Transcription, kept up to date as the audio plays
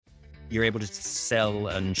you're able to sell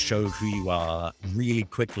and show who you are really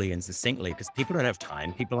quickly and succinctly because people don't have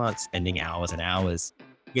time. People aren't spending hours and hours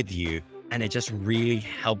with you. And it just really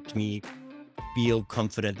helped me feel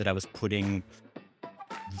confident that I was putting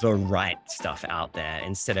the right stuff out there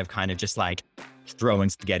instead of kind of just like throwing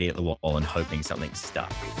spaghetti at the wall and hoping something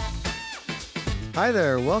stuck. Hi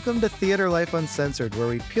there, welcome to Theater Life Uncensored, where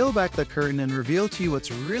we peel back the curtain and reveal to you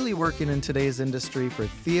what's really working in today's industry for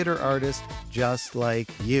theater artists just like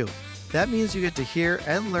you. That means you get to hear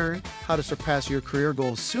and learn how to surpass your career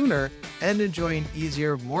goals sooner and enjoy an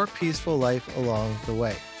easier, more peaceful life along the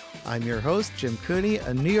way. I'm your host, Jim Cooney,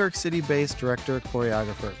 a New York City-based director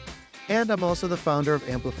choreographer. And I'm also the founder of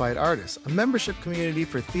Amplified Artists, a membership community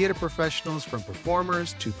for theater professionals from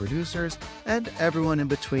performers to producers and everyone in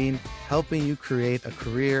between, helping you create a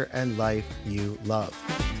career and life you love.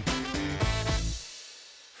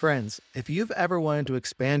 Friends, if you've ever wanted to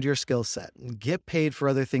expand your skill set and get paid for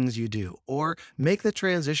other things you do, or make the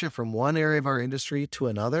transition from one area of our industry to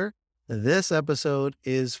another, this episode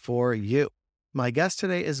is for you. My guest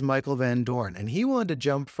today is Michael Van Doorn, and he wanted to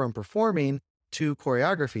jump from performing to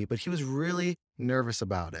choreography, but he was really nervous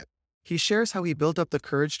about it. He shares how he built up the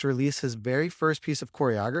courage to release his very first piece of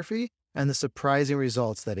choreography and the surprising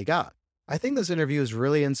results that he got. I think this interview is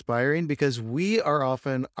really inspiring because we are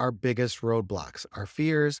often our biggest roadblocks, our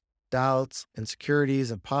fears, doubts,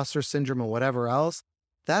 insecurities, imposter syndrome, and whatever else.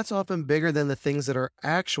 That's often bigger than the things that are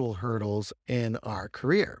actual hurdles in our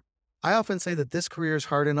career. I often say that this career is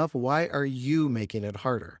hard enough. Why are you making it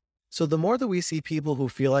harder? So the more that we see people who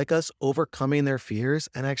feel like us overcoming their fears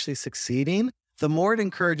and actually succeeding, the more it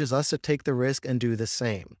encourages us to take the risk and do the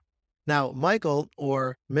same. Now, Michael,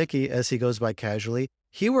 or Mickey as he goes by casually,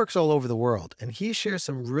 he works all over the world, and he shares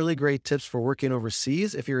some really great tips for working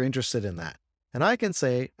overseas if you're interested in that. And I can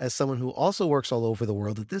say, as someone who also works all over the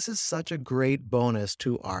world, that this is such a great bonus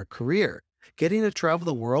to our career. Getting to travel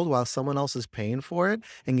the world while someone else is paying for it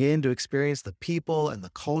and getting to experience the people and the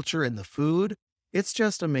culture and the food, it's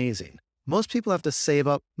just amazing. Most people have to save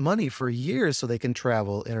up money for years so they can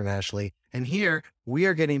travel internationally. And here we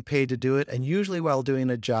are getting paid to do it, and usually while doing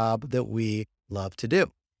a job that we love to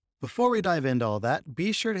do. Before we dive into all that,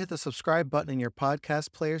 be sure to hit the subscribe button in your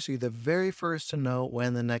podcast player so you're the very first to know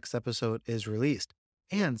when the next episode is released.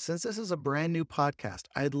 And since this is a brand new podcast,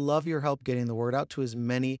 I'd love your help getting the word out to as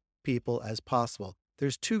many people as possible.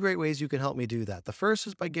 There's two great ways you can help me do that. The first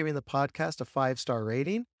is by giving the podcast a 5-star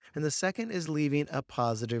rating, and the second is leaving a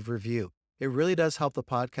positive review. It really does help the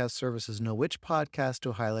podcast services know which podcast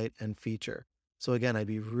to highlight and feature. So again, I'd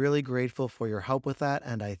be really grateful for your help with that,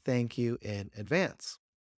 and I thank you in advance.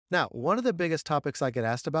 Now, one of the biggest topics I get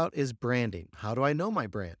asked about is branding. How do I know my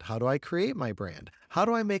brand? How do I create my brand? How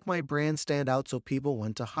do I make my brand stand out so people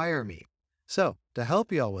want to hire me? So, to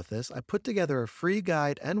help you all with this, I put together a free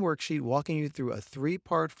guide and worksheet walking you through a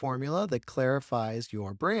 3-part formula that clarifies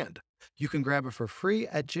your brand. You can grab it for free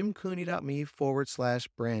at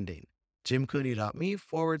jimcooney.me/branding.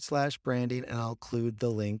 jimcooney.me/branding, and I'll include the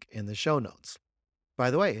link in the show notes.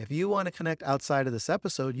 By the way, if you want to connect outside of this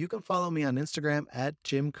episode, you can follow me on Instagram at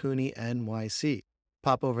JimCooneyNYC.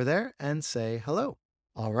 Pop over there and say hello.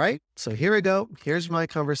 All right, so here we go. Here's my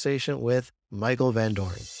conversation with Michael Van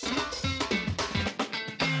Doorn.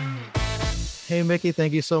 Hey, Mickey,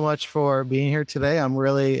 thank you so much for being here today. I'm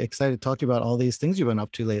really excited to talk to you about all these things you've been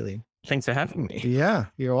up to lately. Thanks for having me. Yeah,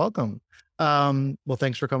 you're welcome. Well,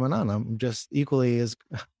 thanks for coming on. I'm just equally as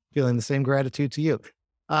feeling the same gratitude to you.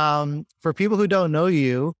 For people who don't know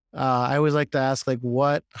you, I always like to ask,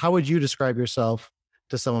 how would you describe yourself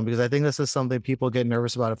to someone? Because I think this is something people get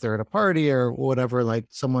nervous about if they're at a party or whatever, like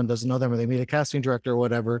someone doesn't know them or they meet a casting director or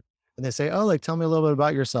whatever, and they say, oh, tell me a little bit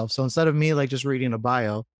about yourself. So instead of me, just reading a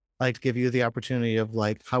bio, I like to give you the opportunity of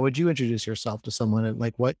how would you introduce yourself to someone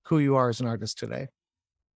and who you are as an artist today?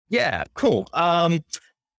 Yeah, cool. All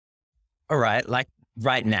right.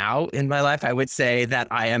 Right now in my life, I would say that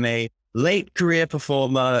I am a late career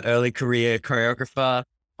performer, early career choreographer.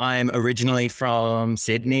 I'm originally from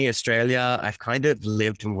Sydney, Australia. I've kind of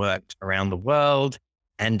lived and worked around the world,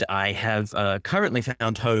 and I have currently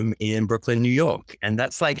found home in Brooklyn, New York. And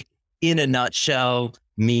that's in a nutshell,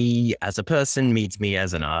 me as a person meets me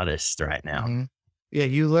as an artist right now. Mm-hmm. Yeah,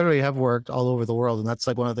 you literally have worked all over the world. And that's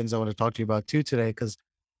one of the things I want to talk to you about too today, because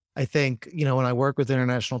I think, when I work with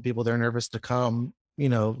international people, they're nervous to come,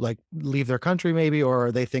 leave their country maybe,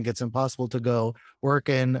 or they think it's impossible to go work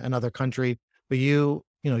in another country. But you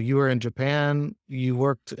were in Japan, you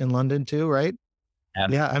worked in London too, right?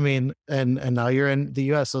 Yeah. I mean, and now you're in the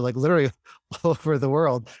US. So literally all over the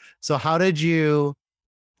world. So how did you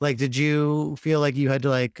did you feel like you had to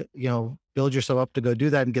build yourself up to go do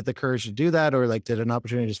that and get the courage to do that? Or like, did an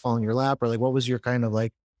opportunity just fall in your lap? Or like, what was your kind of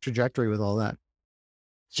like trajectory with all that?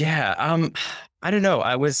 Yeah. I don't know.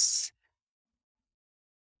 I was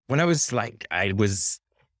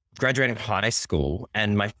graduating high school,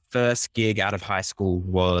 and my first gig out of high school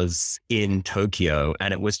was in Tokyo.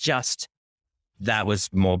 And it was just, that was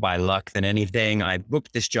more by luck than anything. I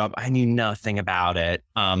booked this job. I knew nothing about it.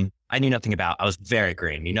 I was very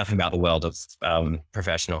green, knew nothing about the world of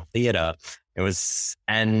professional theater.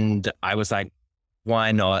 And I was like,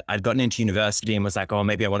 why not? I'd gotten into university and was like, oh,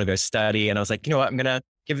 maybe I want to go study. And I was like, you know what? I'm going to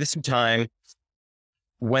give this some time.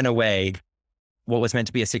 Went away. What was meant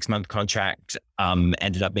to be a 6-month contract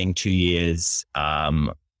ended up being 2 years.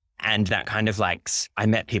 And that kind of like, I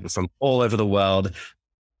met people from all over the world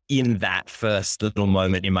in that first little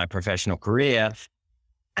moment in my professional career.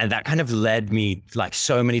 And that kind of led me, like,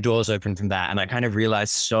 so many doors open from that. And I kind of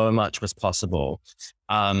realized so much was possible.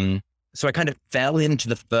 So I kind of fell into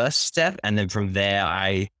the first step. And then from there,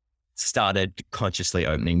 I started consciously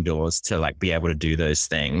opening doors to like be able to do those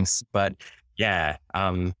things. But yeah,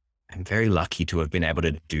 I'm very lucky to have been able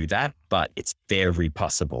to do that, but it's very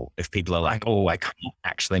possible. If people are like, oh, I can't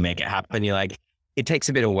actually make it happen, you're like, it takes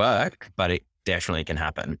a bit of work, but it definitely can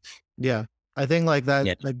happen. Yeah. I think like that,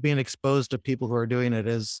 Yeah. like being exposed to people who are doing it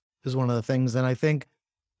is one of the things. And I think,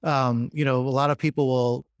 you know, a lot of people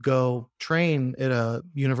will go train at a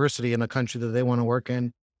university in a country that they want to work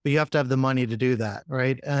in, but you have to have the money to do that.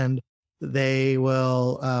 Right. And they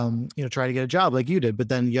will, you know, try to get a job like you did, but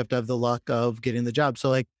then you have to have the luck of getting the job. So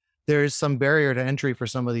like, there's some barrier to entry for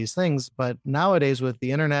some of these things, but nowadays with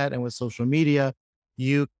the internet and with social media,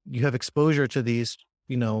 you have exposure to these,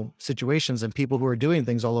 you know, situations and people who are doing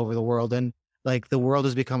things all over the world. And like the world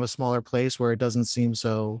has become a smaller place where it doesn't seem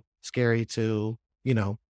so scary to, you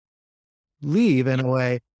know, leave in a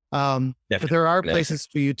way. But there are Definitely. places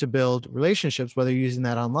for you to build relationships, whether you're using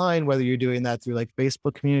that online, whether you're doing that through like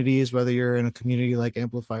Facebook communities, whether you're in a community like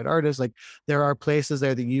Amplified Artists, like there are places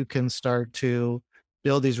there that you can start to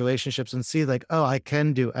build these relationships and see like, oh, I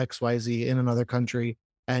can do XYZ in another country.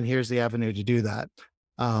 And here's the avenue to do that.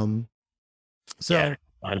 Um, so, Yeah.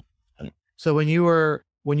 100%. so when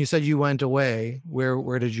you said you went away,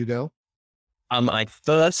 where did you go? I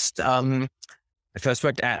first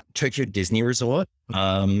worked at Tokyo Disney Resort.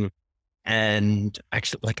 And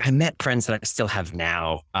actually, like, I met friends that I still have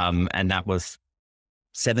now. And that was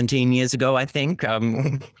 17 years ago, I think.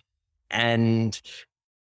 And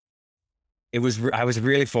I was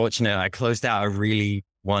really fortunate. I closed out a really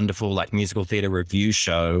wonderful like musical theater review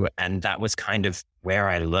show. And that was kind of where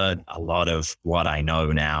I learned a lot of what I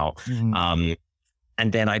know now. Mhm.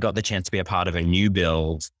 And then I got the chance to be a part of a new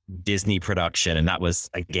build Disney production. And that was,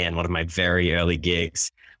 again, one of my very early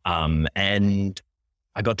gigs. And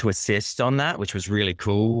I got to assist on that, which was really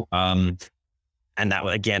cool. And that,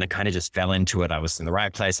 again, I kind of just fell into it. I was in the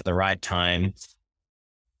right place at the right time.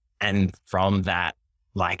 And from that,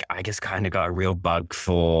 like, I just kind of got a real bug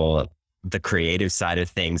for the creative side of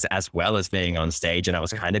things, as well as being on stage. And I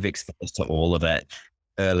was kind of exposed to all of it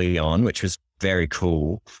early on, which was very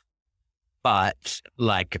cool. But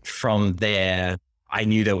like from there, I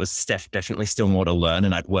knew there was definitely still more to learn.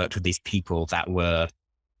 And I'd worked with these people that were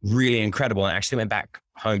really incredible. And I actually went back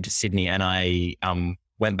home to Sydney, and I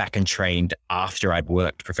went back and trained after I'd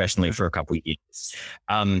worked professionally for a couple of years.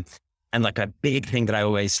 And like a big thing that I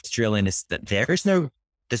always drill in is that there's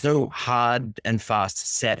no hard and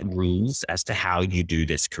fast set rules as to how you do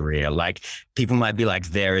this career. Like people might be like,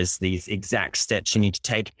 there is these exact steps you need to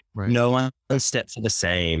take. Right. No one's steps are the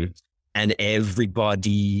same. And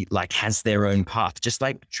everybody like has their own path. Just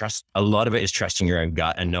like trust, a lot of it is trusting your own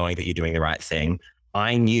gut and knowing that you're doing the right thing.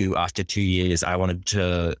 I knew after 2 years, I wanted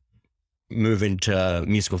to move into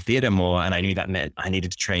musical theater more. And I knew that meant I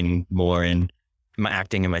needed to train more in my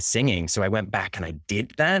acting and my singing. So I went back and I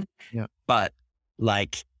did that. Yeah. But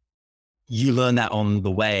like you learn that on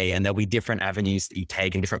the way, and there'll be different avenues that you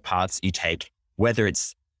take and different paths you take, whether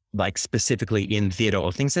it's like specifically in theater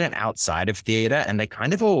or things that are outside of theater. And they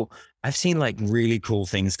kind of all, I've seen like really cool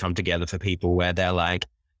things come together for people where they're like,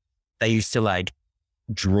 they used to like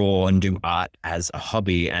draw and do art as a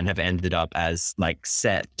hobby and have ended up as like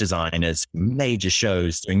set designers, major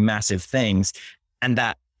shows, doing massive things. And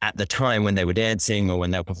that at the time when they were dancing or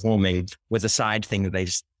when they were performing was a side thing that they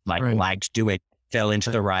just like Right. liked doing, fell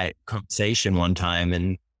into the right conversation one time.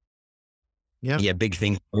 And Yeah. big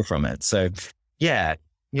things grew from it. So yeah,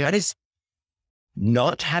 Yeah. that is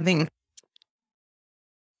not having,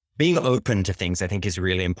 being open to things, I think is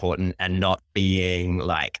really important, and not being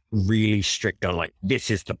like really strict on like,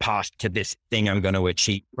 this is the path to this thing I'm going to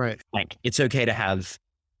achieve. Right. Like it's okay to have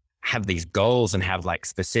have these goals and have like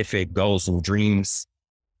specific goals and dreams,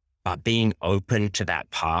 but being open to that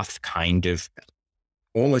path, kind of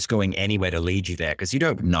almost going anywhere to lead you there, because you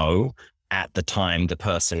don't know at the time the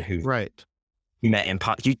person who Right. you met in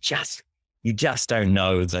part, you just don't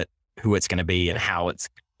know that who it's going to be and how it's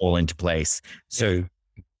all into place. So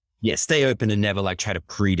yeah, stay open and never like try to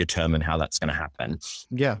predetermine how that's going to happen.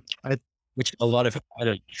 Yeah. Which a lot of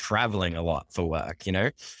traveling a lot for work, you know?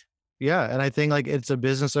 Yeah. And I think like it's a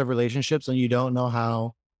business of relationships and you don't know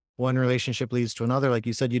how one relationship leads to another. Like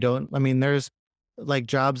you said, you don't, I mean, there's like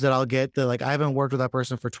jobs that I'll get that like I haven't worked with that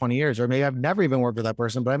person for 20 years, or maybe I've never even worked with that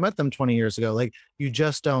person, but I met them 20 years ago. Like you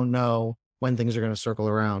just don't know when things are going to circle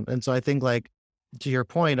around. And so I think like to your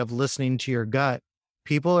point of listening to your gut,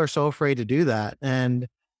 people are so afraid to do that. And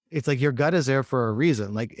it's like your gut is there for a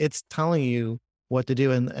reason. Like it's telling you what to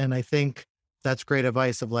do. And I think that's great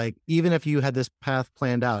advice of like, even if you had this path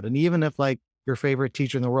planned out, and even if like your favorite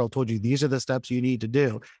teacher in the world told you these are the steps you need to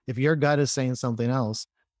do, if your gut is saying something else,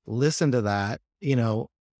 listen to that, you know,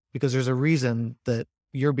 because there's a reason that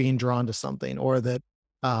you're being drawn to something, or that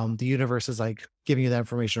the universe is like giving you that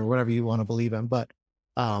information or whatever you want to believe in. But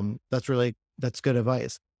that's good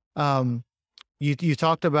advice. Um, you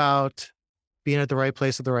talked about being at the right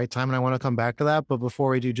place at the right time, and I want to come back to that. But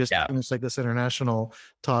before we do, just Yeah. finish like this international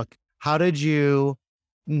talk, how did you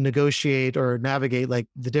negotiate or navigate like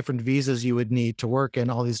the different visas you would need to work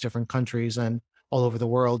in all these different countries and all over the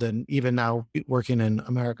world, and even now working in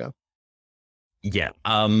America? Yeah.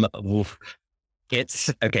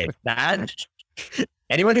 It's okay. That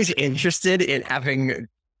anyone who's interested in having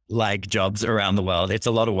like jobs around the world, it's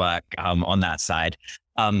a lot of work on that side.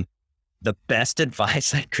 The best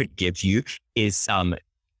advice I could give you is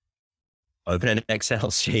open an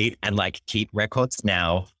Excel sheet and like keep records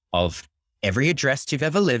now of every address you've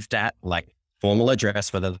ever lived at, like formal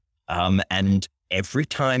address, whether and every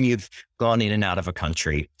time you've gone in and out of a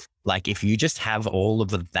country. Like if you just have all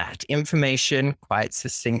of that information quite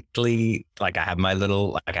succinctly, like I have my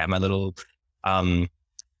little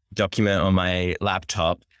document on my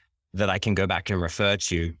laptop that I can go back and refer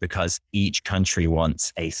to, because each country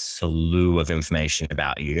wants a slew of information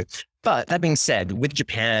about you. But that being said, with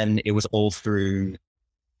Japan, it was all through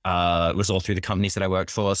the companies that I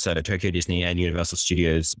worked for. So Tokyo Disney and Universal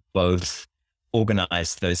Studios both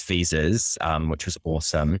organized those visas, which was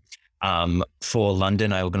awesome. For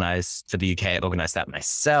London, for the UK, I organized that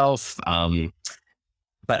myself.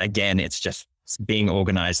 But again, it's just being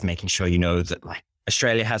organized, making sure you know that like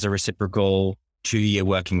Australia has a reciprocal 2-year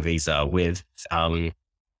working visa with the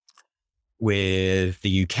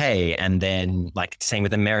UK. And then like same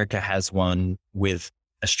with America has one with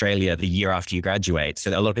Australia the year after you graduate. So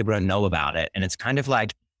a lot of people don't know about it. And it's kind of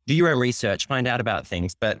like, do your own research, find out about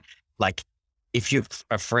things. But like, if you're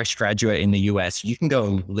a fresh graduate in the US, you can go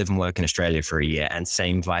and live and work in Australia for a year, and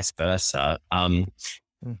same vice versa,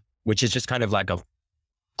 which is just kind of like a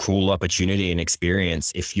cool opportunity and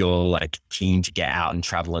experience if you're like keen to get out and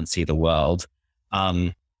travel and see the world.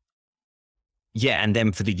 Yeah. And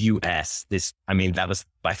then for the US, that was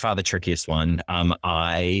by far the trickiest one.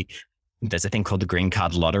 There's a thing called the green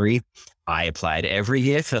card lottery. I applied every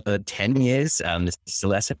year for 10 years. This is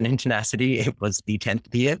still an tenacity. It was the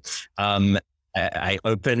 10th year. I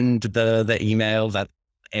opened the email that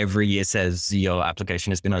every year says your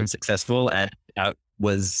application has been unsuccessful, and it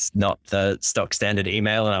was not the stock standard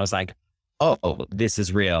email. And I was like, oh, this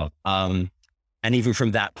is real. And even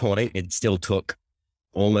from that point, it still took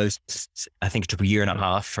I think it took a year and a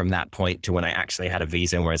half from that point to when I actually had a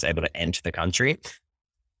visa and was able to enter the country.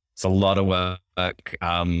 It's a lot of work,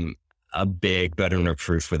 a big burden of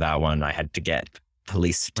proof with that one. I had to get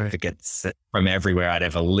police certificates from everywhere I'd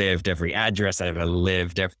ever lived, every address I'd ever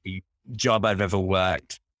lived, every job I've ever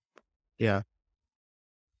worked. Yeah.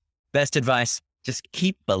 Best advice, just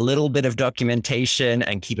keep a little bit of documentation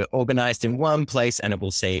and keep it organized in one place, and it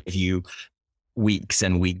will save you weeks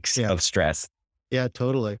and weeks of stress. Yeah,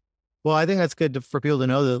 totally. Well, I think that's good for people to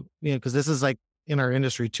know that, because this is like in our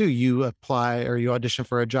industry too. You apply or you audition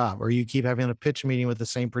for a job, or you keep having a pitch meeting with the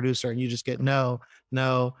same producer and you just get no.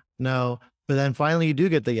 But then finally you do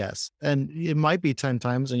get the yes. And it might be 10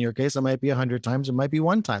 times. In your case, it might be 100 times. It might be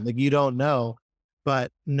one time. Like you don't know,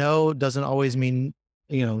 but no doesn't always mean,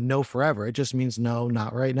 no forever. It just means no,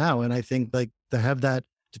 not right now. And I think like to have that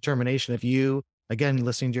determination, if you, again,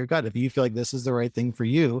 listening to your gut, if you feel like this is the right thing for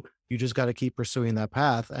you, you just got to keep pursuing that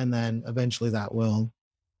path. And then eventually that will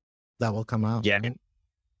come out. Yeah.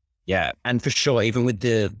 Yeah. And for sure, even with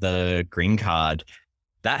the green card,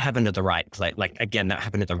 that happened at the right place. Like, again, that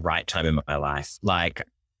happened at the right time in my life. Like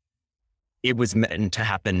it was meant to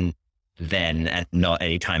happen then and not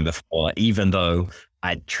any time before, even though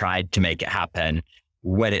I tried to make it happen.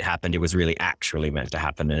 When it happened, it was really actually meant to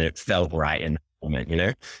happen, and it felt right in the moment, you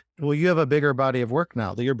know? Well, you have a bigger body of work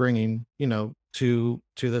now that you're bringing, to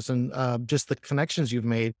this, and just the connections you've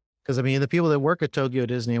made. Because I mean, the people that work at Tokyo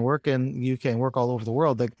Disney and work in UK and work all over the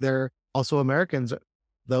world, like they're also Americans.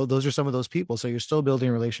 Though those are some of those people, so you're still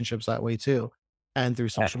building relationships that way too, and through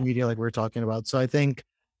Yeah. social media, like we are talking about. So I think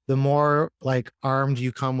the more like armed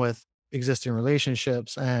you come with existing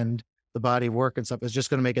relationships and the body of work and stuff, is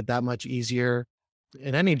just going to make it that much easier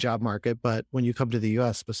in any job market. But when you come to the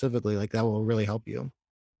US specifically, like that will really help you.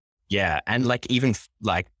 Yeah. And like, even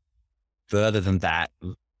like further than that,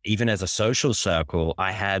 even as a social circle,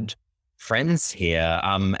 I had friends here,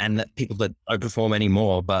 and that people that don't perform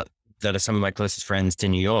anymore, but that are some of my closest friends to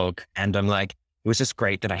New York. And I'm like, it was just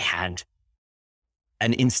great that I had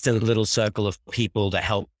an instant little circle of people to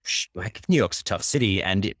help. Like, New York's a tough city,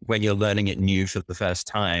 and when you're learning it new for the first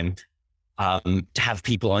time, to have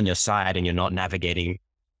people on your side and you're not navigating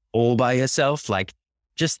all by yourself, like,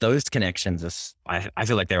 just those connections I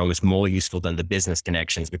feel like they're almost more useful than the business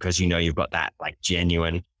connections, because you've got that like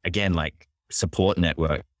genuine, again, like support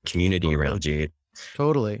network community around you.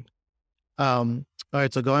 Totally. All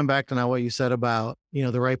right. So going back to now what you said about,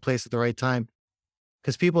 the right place at the right time,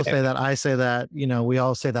 because people Yeah. say that, I say that, we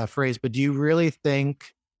all say that phrase, but do you really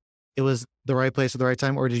think it was the right place at the right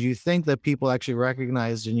time? Or did you think that people actually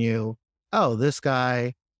recognized in you, oh, this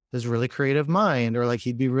guy has a really creative mind, or like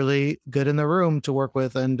he'd be really good in the room to work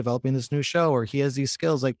with and developing this new show, or he has these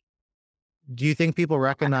skills? Like, do you think people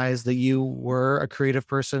recognize that you were a creative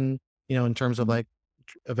person, in terms of like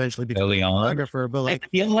eventually becoming Early a on, photographer, but I like,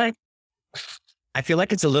 feel like I feel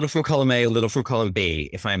like it's a little from column A, a little from column B.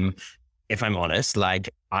 If I'm honest, like,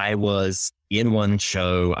 I was in one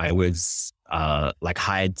show, I was like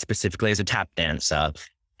hired specifically as a tap dancer,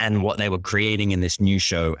 and what they were creating in this new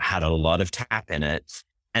show had a lot of tap in it,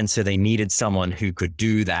 and so they needed someone who could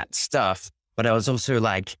do that stuff. But I was also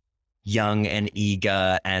like young and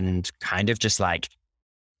eager and kind of just like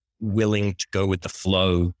willing to go with the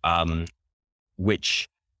flow, which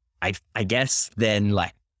I guess then,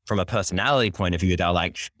 like, from a personality point of view, they're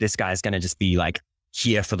like, this guy's going to just be like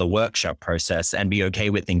here for the workshop process and be okay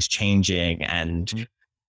with things changing and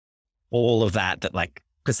all of that, like,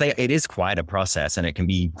 because it is quite a process and it can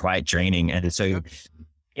be quite draining. And so,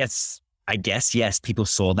 yes, I guess, yes, people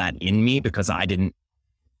saw that in me, because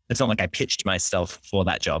it's not like I pitched myself for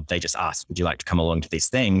that job. They just asked, would you like to come along to these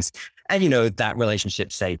things? And, that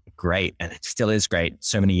relationship stayed great, and it still is great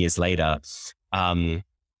so many years later.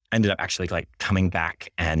 Ended up actually like coming back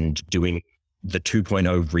and doing the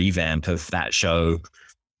 2.0 revamp of that show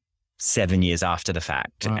 7 years after the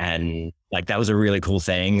fact. wow. And like, that was a really cool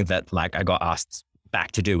thing that like I got asked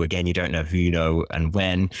back to do again. You don't know who you know and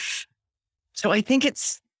when. So I think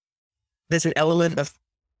there's an element of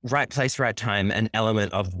right place, right time, an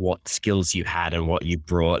element of what skills you had and what you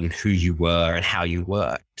brought and who you were and how you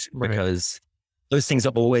worked, Right. because those things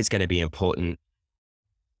are always going to be important,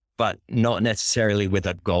 but not necessarily with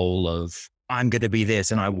a goal of, I'm going to be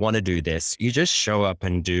this and I want to do this. You just show up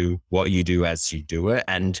and do what you do as you do it.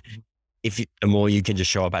 And the more you can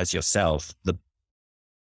just show up as yourself,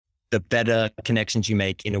 the better connections you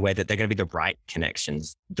make, in a way that they're going to be the right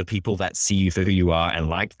connections. The people that see you for who you are and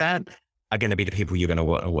like that are going to be the people you're going to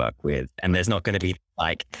want to work with. And there's not going to be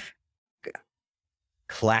like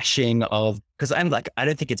clashing of, because I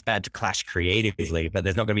don't think it's bad to clash creatively, but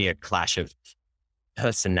there's not going to be a clash of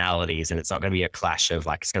personalities, and it's not going to be a clash of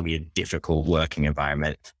like, it's going to be a difficult working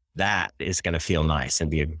environment. That is going to feel nice and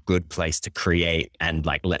be a good place to create and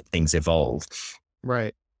like let things evolve.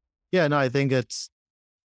 Right. Yeah, no, I think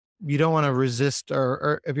you don't want to resist,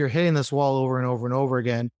 or if you're hitting this wall over and over and over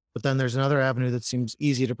again, but then there's another avenue that seems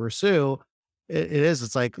easy to pursue.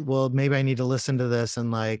 It's like, well, maybe I need to listen to this.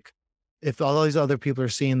 And like, if all these other people are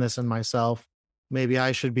seeing this in myself, maybe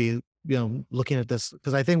I should be, looking at this.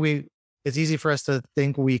 Cause I think it's easy for us to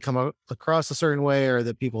think we come across a certain way, or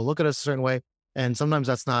that people look at us a certain way. And sometimes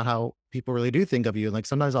that's not how people really do think of you. Like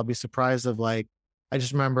sometimes I'll be surprised of like, I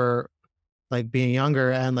just remember like being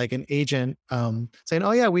younger and like an agent saying,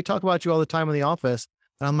 "Oh yeah, we talk about you all the time in the office."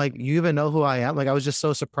 And I'm like, "You even know who I am?" Like I was just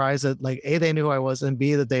so surprised that like A, they knew who I was, and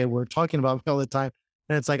B, that they were talking about me all the time.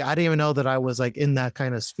 And it's like I didn't even know that I was like in that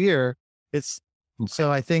kind of sphere. It's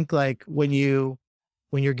So I think like when you're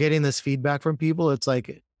getting this feedback from people, it's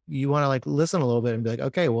like you want to like listen a little bit and be like,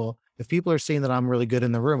 okay, well, if people are seeing that I'm really good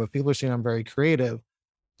in the room, if people are seeing I'm very creative,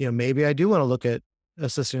 maybe I do want to look at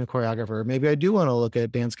assisting a choreographer. Maybe I do want to look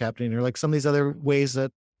at dance captaining, or like some of these other ways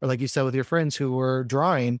that, or like you said with your friends who were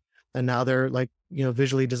drawing and now they're like,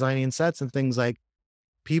 visually designing sets and things. Like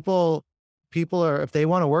people are, if they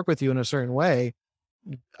want to work with you in a certain way,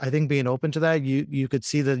 I think being open to that, you could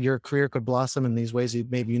see that your career could blossom in these ways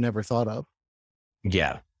maybe you never thought of.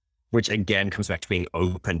 Yeah. Which again comes back to being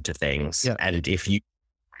open to things. Yeah. And if you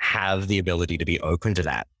have the ability to be open to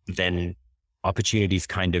that, then opportunities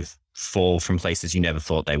kind of fall from places you never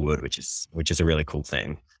thought they would, which is a really cool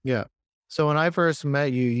thing. Yeah. So when I first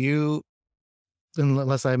met you,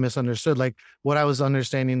 unless I misunderstood, like what I was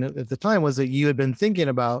understanding at the time was that you had been thinking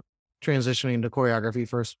about transitioning to choreography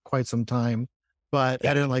for quite some time, but Yeah.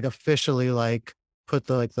 hadn't like officially like put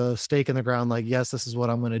the stake in the ground, like, yes, this is what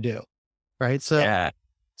I'm going to do. Right. Yeah.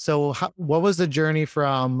 So what was the journey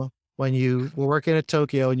from when you were working at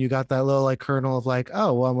Tokyo and you got that little like kernel of like,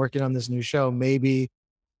 oh, well, I'm working on this new show. Maybe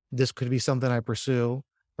this could be something I pursue.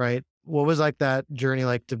 Right. What was like that journey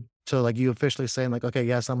like to like you officially saying like, okay,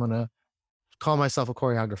 yes, I'm going to call myself a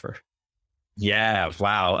choreographer? Yeah.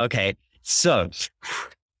 Wow. Okay. So,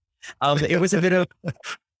 it was a bit of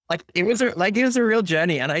like, it was a real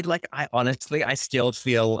journey. And I honestly, I still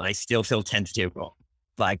feel tentative,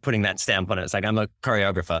 like putting that stamp on it. It's like, I'm a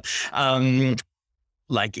choreographer.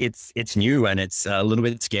 Like it's new and it's a little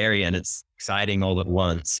bit scary and it's exciting all at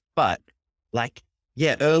once. But like,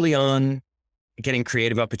 yeah, early on getting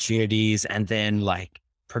creative opportunities and then like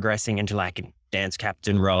progressing into like dance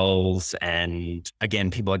captain roles. And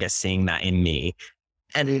again, people, I guess, seeing that in me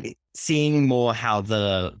and seeing more how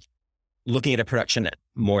looking at a production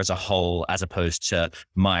more as a whole, as opposed to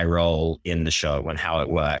my role in the show and how it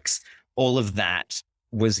works. All of that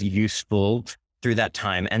was useful through that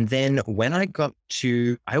time. And then when I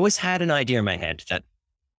always had an idea in my head that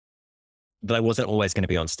I wasn't always going to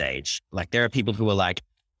be on stage. Like there are people who are like,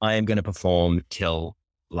 I am going to perform till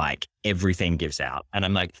like everything gives out. And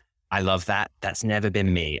I'm like, I love that. That's never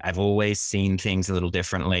been me. I've always seen things a little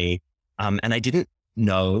differently. And I didn't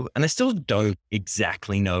know, and I still don't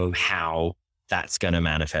exactly know how that's going to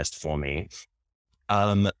manifest for me.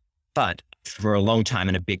 But for a long time,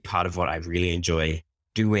 and a big part of what I really enjoy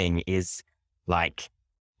doing is like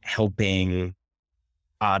helping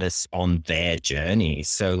artists on their journey.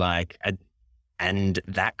 So like, and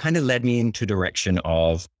that kind of led me into direction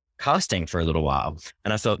of casting for a little while.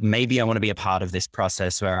 And I thought maybe I want to be a part of this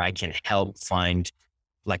process where I can help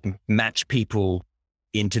match people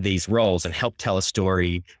into these roles and help tell a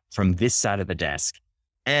story from this side of the desk.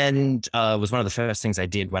 And it was one of the first things I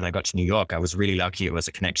did when I got to New York. I was really lucky. It was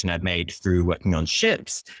a connection I'd made through working on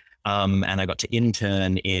ships. And I got to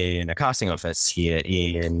intern in a casting office here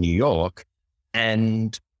in New York.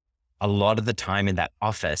 And a lot of the time in that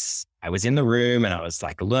office, I was in the room and I was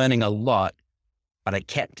like learning a lot, but I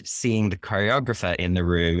kept seeing the choreographer in the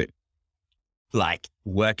room, like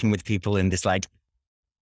working with people in this, like,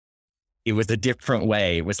 it was a different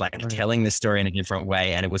way. It was like telling the story in a different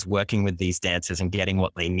way. And it was working with these dancers and getting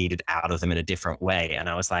what they needed out of them in a different way. And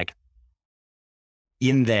I was like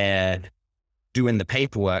in there doing the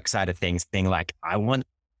paperwork side of things, being like, I want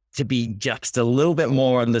to be just a little bit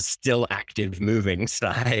more on the still active moving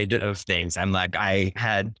side of things. I'm like, I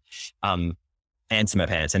had ants in my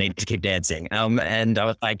pants. I needed to keep dancing. And I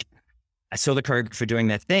was like, I saw the choreographer doing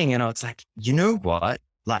their thing and I was like, you know what?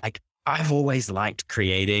 Like, I've always liked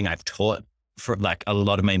creating. I've taught for like a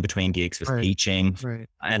lot of my in-between gigs was teaching. Right.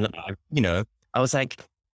 And, I was like,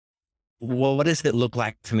 well, what does it look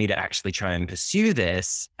like for me to actually try and pursue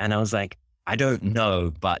this? And I was like, I don't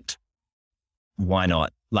know, but why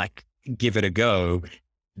not? Like, give it a go.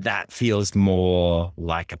 That feels more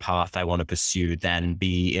like a path I want to pursue than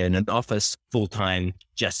be in an office full-time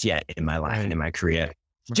just yet in my life and in my career.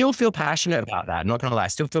 Still feel passionate about that. I'm not going to lie.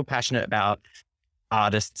 Still feel passionate about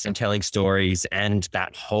artists and telling stories and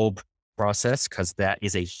that whole process, because that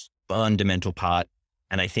is a fundamental part.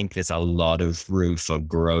 And I think there's a lot of room for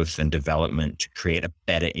growth and development to create a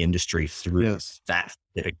better industry through that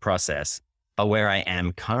specific process. But where I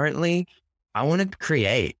am currently, I want to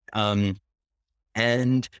create. And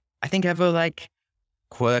I think I have a like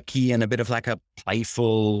quirky and a bit of like a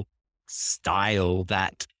playful style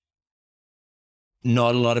that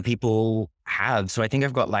not a lot of people have. So I think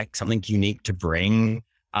I've got like something unique to bring.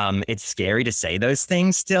 It's scary to say those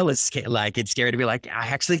things still. It's scary to be like, I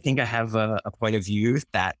actually think I have a point of view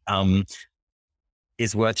that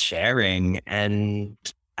is worth sharing and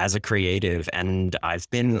as a creative. And I've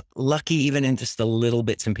been lucky even in just the little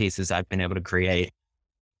bits and pieces I've been able to create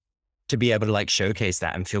to be able to like showcase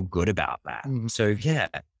that and feel good about that. So yeah,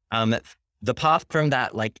 the path from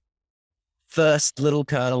that like first little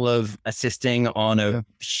kernel of assisting on a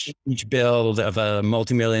huge build of a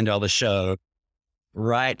multi-million-dollar show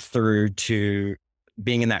right through to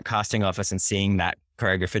being in that casting office and seeing that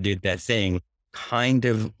choreographer do their thing kind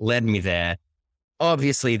of led me there.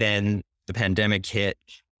 Obviously then the pandemic hit,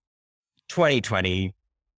 2020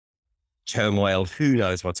 turmoil, who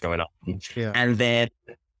knows what's going on. Yeah. And then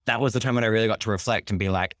that was the time when I really got to reflect and be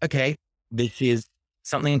like, okay, this is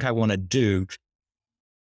something I want to do.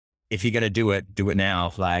 If you're going to do it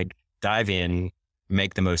now. Like, dive in,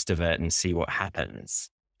 make the most of it, and see what happens.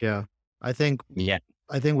 Yeah. I think Yeah.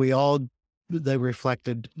 we all, they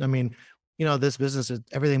reflected. I mean, this business,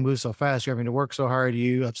 everything moves so fast. You're having to work so hard.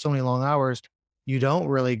 You have so many long hours. You don't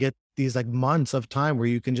really get these like months of time where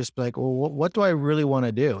you can just be like, well, what do I really want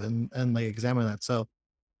to do? And like examine that. So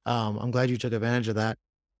I'm glad you took advantage of that.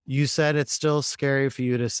 You said it's still scary for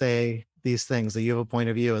you to say these things, that you have a point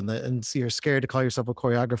of view, and so you're scared to call yourself a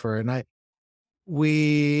choreographer. And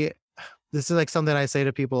we, this is like something I say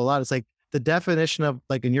to people a lot. It's like the definition of,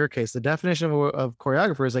 like in your case, the definition of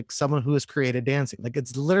choreographer is like someone who has created dancing. Like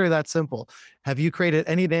it's literally that simple. Have you created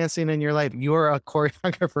any dancing in your life? You are a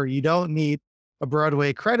choreographer. You don't need a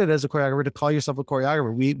Broadway credit as a choreographer to call yourself a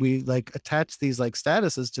choreographer. We like attach these like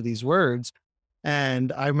statuses to these words.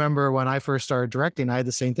 And I remember when I first started directing, I had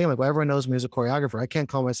the same thing. Like, well, everyone knows me as a choreographer. I can't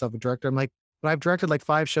call myself a director. I'm like, but I've directed like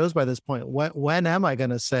 5 shows by this point. When am I going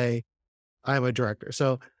to say I'm a director?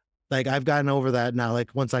 So like, I've gotten over that now. Like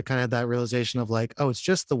once I kind of had that realization of like, oh, it's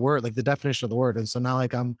just the word, like the definition of the word. And so now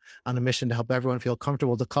like I'm on a mission to help everyone feel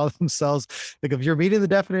comfortable to call themselves, like if you're meeting the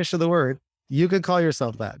definition of the word, you can call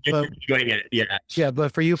yourself that. But Yeah. yeah,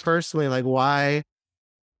 but for you personally, like why,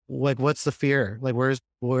 like what's the fear? Like where's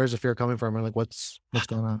the fear coming from? Or like what's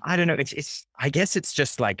going on? I don't know. I guess it's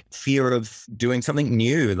just like fear of doing something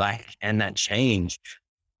new, like, and that change.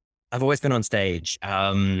 I've always been on stage.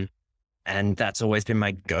 And that's always been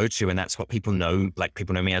my go-to. And that's what people know. Like,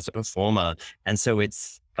 people know me as a performer. And so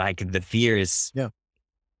it's like the fear is, Yeah,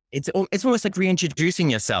 it's almost like reintroducing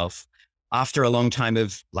yourself after a long time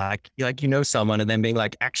of like, someone and then being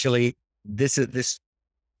like, actually, this is this,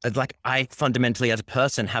 like, I fundamentally as a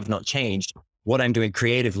person have not changed. What I'm doing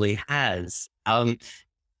creatively has. And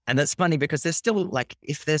that's funny because there's still like,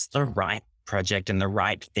 if there's the right project and the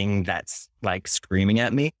right thing that's like screaming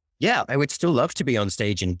at me, yeah, I would still love to be on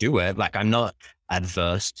stage and do it. Like, I'm not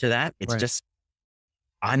adverse to that. It's right, just,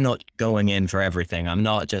 I'm not going in for everything. I'm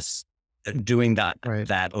not just doing that right.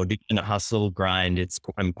 audition hustle grind.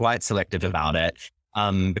 I'm quite selective about it.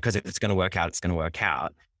 Because if it's going to work out, it's going to work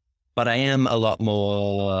out. But I am a lot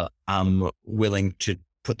more willing to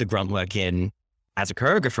put the grunt work in as a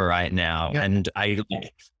choreographer right now. Yeah. And I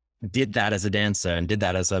did that as a dancer and did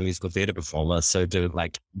that as a musical theater performer. So to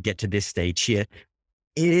like get to this stage here,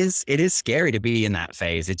 it is scary to be in that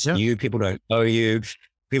phase. It's new. People don't know you.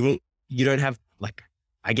 You don't have like,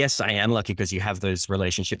 I guess I am lucky because you have those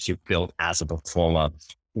relationships you've built as a performer,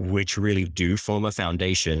 which really do form a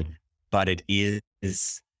foundation. But it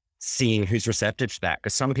is seeing who's receptive to that.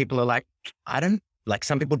 Because some people are like,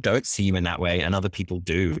 some people don't see you in that way and other people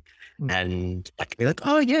do. And like, be like,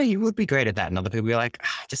 oh yeah, you would be great at that. And other people be like,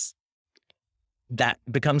 just that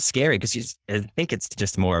becomes scary because I think it's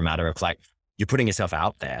just more a matter of like, you're putting yourself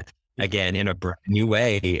out there again in a brand new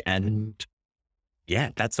way. And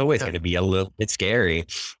yeah, that's always going to be a little bit scary.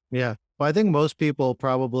 Yeah. Well, I think most people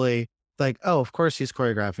probably like, oh, of course he's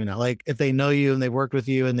choreographing now. Like if they know you and they worked with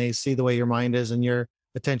you and they see the way your mind is and your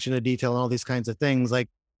attention to detail and all these kinds of things, like,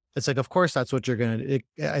 it's like, of course that's what you're going to do.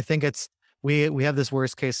 I think we have this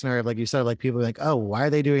worst case scenario, like you said, like people are like, oh, why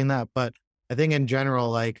are they doing that? But I think in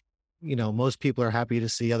general, like, most people are happy to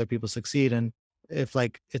see other people succeed. And if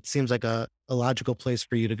like, it seems like a logical place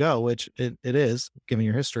for you to go, which it is given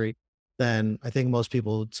your history, then I think most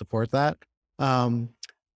people would support that. So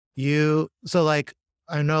like,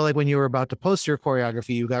 I know like when you were about to post your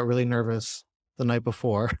choreography, you got really nervous the night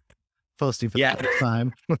before posting for the first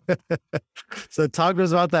time. So talk to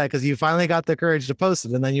us about that, because you finally got the courage to post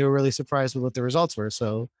it and then you were really surprised with what the results were.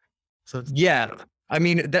 So yeah, I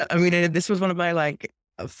mean, this was one of my like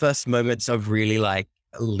first moments of really like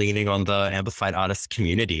leaning on the amplified artist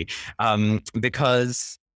community,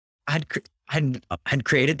 because I'd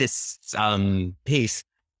created this piece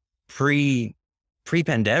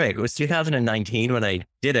pre-pandemic. It was 2019 when I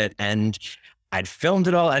did it, and I'd filmed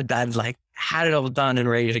it all. I'd like had it all done and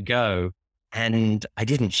ready to go, and I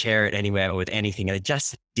didn't share it anywhere with anything. And it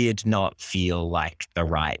just did not feel like the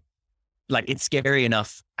right. Like, it's scary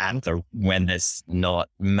enough when there's not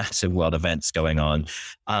massive world events going on.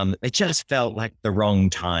 It just felt like the wrong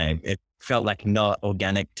time. It felt like not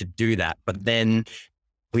organic to do that. But then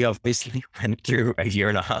we obviously went through a year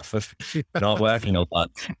and a half of not working a lot.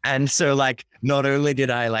 And so like, not only did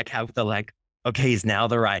I like have the like, okay, is now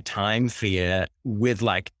the right time fear with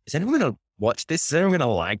like, is anyone going to watch this? Is anyone going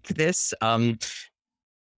to like this?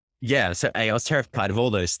 Yeah. So I was terrified of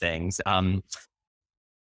all those things.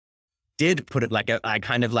 did put it like, I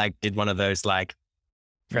kind of like did one of those, like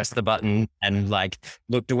press the button and like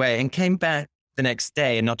looked away and came back the next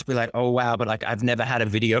day, and not to be like, oh wow, but like I've never had a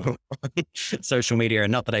video on social media,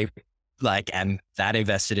 and not that I like am that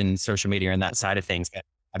invested in social media and that side of things.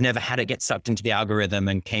 I've never had it get sucked into the algorithm,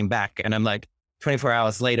 and came back and I'm like 24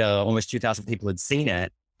 hours later, almost 2,000 people had seen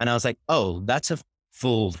it. And I was like, oh, that's a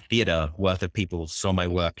full theater worth of people saw my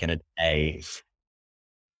work in a day.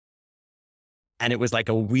 And it was like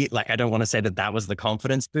a weird, like, I don't want to say that that was the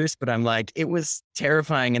confidence boost, but I'm like, it was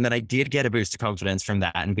terrifying. And then I did get a boost of confidence from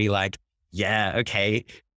that and be like, yeah, okay.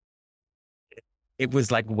 It was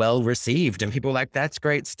like well received, and people were like, that's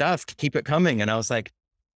great stuff. Keep it coming. And I was like,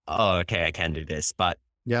 oh, okay, I can do this, but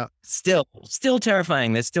Yeah. still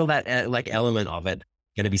terrifying. There's still that like element of it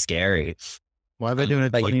going to be scary. Well, I've been doing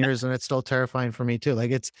it But 20 yeah, years and it's still terrifying for me too. Like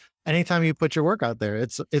it's anytime you put your work out there,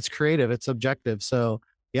 it's creative, it's subjective. So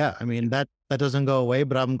yeah, I mean that doesn't go away,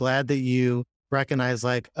 but I'm glad that you recognize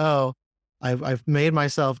like, oh, I've made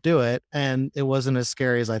myself do it and it wasn't as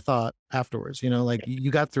scary as I thought afterwards. You know, like you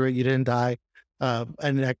got through it, you didn't die.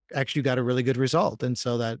 And actually got a really good result. And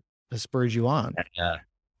so that spurs you on. yeah,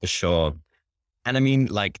 for sure. And I mean,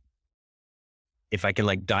 like, if I can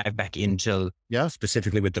like dive back into Yeah.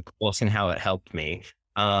 specifically with the course and how it helped me,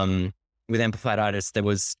 with Amplified Artists,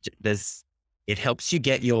 it helps you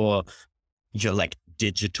get your like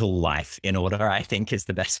digital life in order, I think is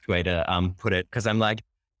the best way to put it. Cause I'm like,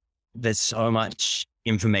 there's so much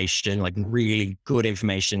information, like really good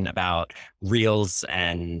information about reels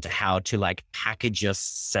and how to like package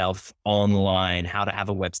yourself online, how to have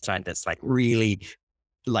a website that's like really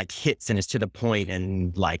like hits and is to the point,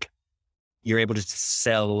 and like you're able to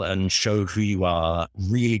sell and show who you are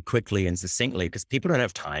really quickly and succinctly, because people don't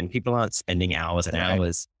have time. People aren't spending hours and Right.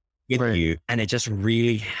 hours with Right. you. And it just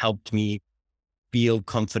really helped me feel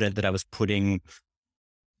confident that I was putting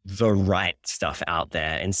the right stuff out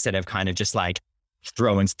there instead of kind of just like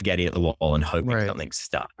throwing spaghetti at the wall and hoping Right. something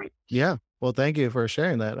stuck. Yeah. Well, thank you for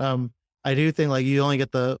sharing that. I do think like you only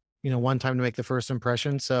get the, one time to make the first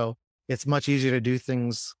impression. So it's much easier to do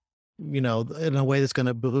things, in a way that's going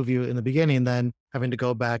to behoove you in the beginning than having to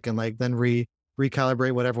go back and like then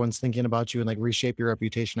recalibrate what everyone's thinking about you and like reshape your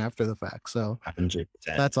reputation after the fact. So 100%.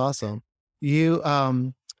 that's awesome. You,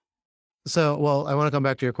 so, well, I want to come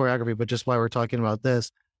back to your choreography, but just while we're talking about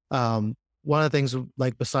this, one of the things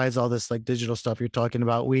like besides all this like digital stuff you're talking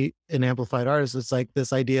about, we in Amplified Artists, it's like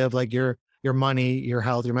this idea of like your money, your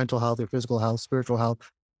health, your mental health, your physical health, spiritual health,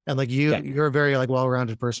 and like Yeah. you're a very like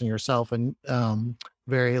well-rounded person yourself, and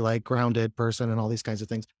very like grounded person, and all these kinds of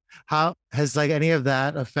things. How has like any of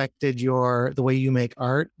that affected the way you make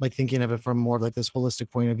art? Like thinking of it from more of like this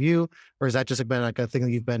holistic point of view, or has that just been like a thing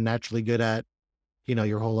that you've been naturally good at,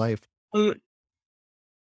 your whole life? Um,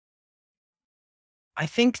 I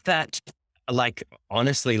think that like,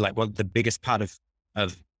 honestly, like what the biggest part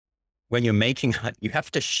of when you're making art, you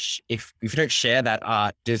have to, if you don't share that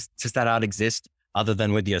art, does that art exist other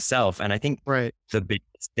than with yourself? And I think Right. the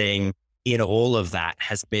biggest thing in all of that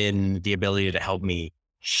has been the ability to help me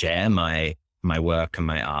share my work and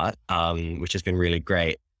my art, which has been really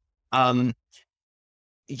great. Um,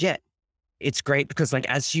 yeah, it's great because like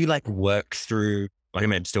as you like work through, like I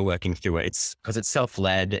mean, I'm still working through it. It's because it's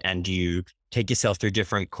self-led and you take yourself through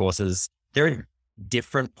different courses. There are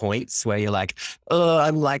different points where you're like, oh,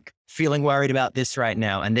 I'm like feeling worried about this right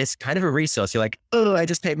now. And there's kind of a resource. You're like, oh, I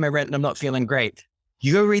just paid my rent and I'm not feeling great.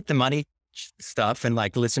 You go read the money stuff and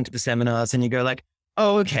like listen to the seminars and you go like,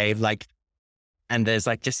 oh, okay. Like, and there's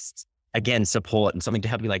like just again, support and something to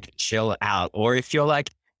help you like chill out. Or if you're like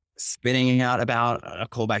spinning out about a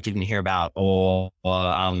callback you didn't hear about or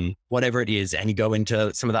whatever it is, and you go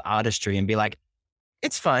into some of the artistry and be like,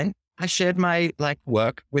 it's fine. I shared my like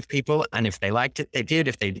work with people, and if they liked it, they did.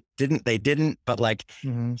 If they didn't, they didn't. But like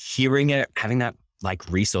Mm-hmm. hearing it, having that like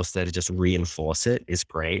resource there to just reinforce it is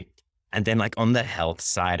great. And then like on the health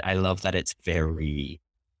side, I love that it's very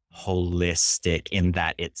holistic in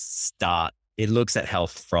that it looks at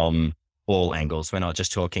health from all angles. We're not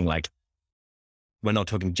just talking like, we're not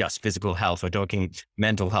talking just physical health. We're talking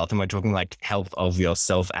mental health, and we're talking like health of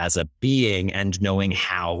yourself as a being, and knowing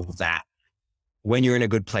how that when you're in a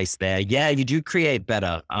good place there, yeah, you do create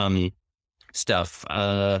better stuff.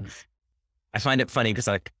 I find it funny because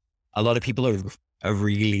like a lot of people are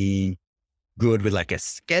really good with like a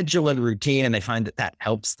schedule and routine, and they find that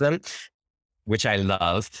helps them, which I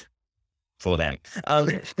love for them.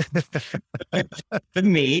 For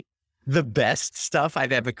me, the best stuff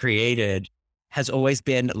I've ever created has always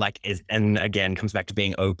been like, and again, comes back to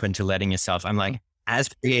being open to letting yourself. I'm like, as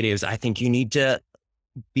creatives, I think you need to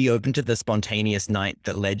be open to the spontaneous night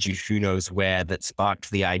that led you who knows where, that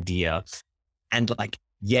sparked the idea. And like,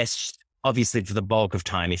 yes, obviously for the bulk of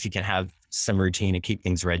time, if you can have some routine and keep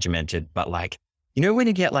things regimented, but like, when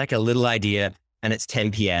you get like a little idea and it's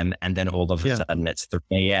 10 p.m. and then all of a Yeah. sudden it's 3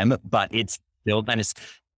 a.m., but it's still, and it's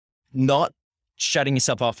not shutting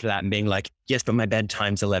yourself off to that and being like, yes, but my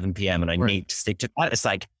bedtime's 11 p.m. and I Right. need to stick to that. It's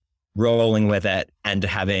like rolling with it and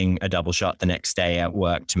having a double shot the next day at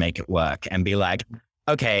work to make it work and be like,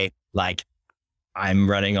 okay, like I'm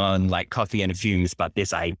running on like coffee and fumes, but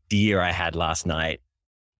this idea I had last night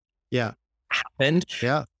Yeah. happened.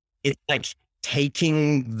 Yeah. It's like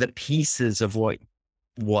taking the pieces of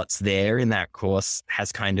what's there in that course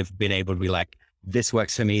has kind of been able to be like, this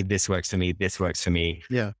works for me, this works for me, this works for me.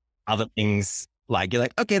 Yeah. Other things like, you're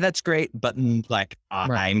like, okay, that's great. But like,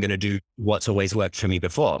 Right. I'm going to do what's always worked for me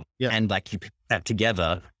before. Yeah. And like you put that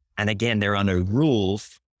together. And again, there are no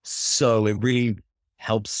rules. So it really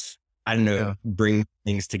helps, I don't know, Yeah. bring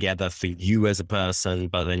things together for you as a person.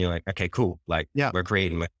 But then you're like, okay, cool. Like Yeah. we're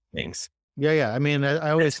creating things. Yeah. Yeah. I mean,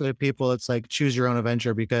 I always say to people, it's like choose your own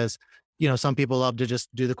adventure because, some people love to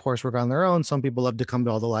just do the coursework on their own. Some people love to come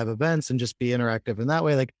to all the live events and just be interactive in that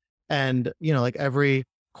way. Like, and, like every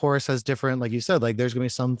course has different, like you said, like there's going to be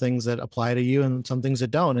some things that apply to you and some things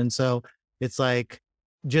that don't. And so it's like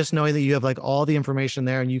just knowing that you have like all the information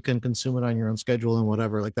there and you can consume it on your own schedule and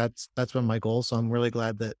whatever. Like that's been my goal. So I'm really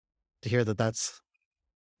glad to hear that that's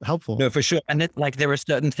helpful. No, for sure. And it, like, there are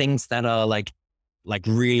certain things that are like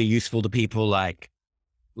really useful to people, like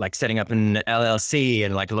setting up an LLC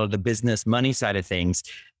and like a lot of the business money side of things.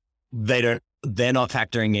 They're not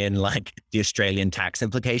factoring in like the Australian tax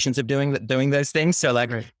implications of doing those things. So like,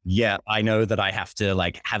 Right. yeah, I know that I have to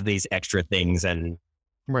like have these extra things and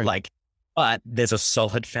Right. like, but there's a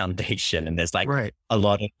solid foundation and there's like Right. a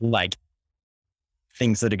lot of like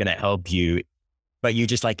things that are going to help you, but you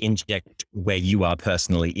just like inject where you are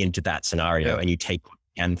personally into that scenario and you take what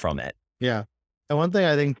you can from it. Yeah. And one thing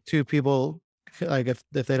I think too, people like if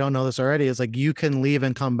they don't know this already, is like you can leave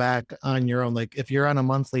and come back on your own. Like if you're on a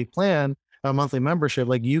monthly plan, a monthly membership,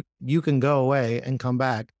 like you can go away and come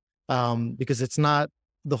back. Because it's not,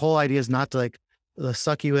 the whole idea is not to like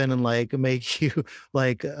suck you in and like make you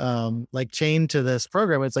like chained to this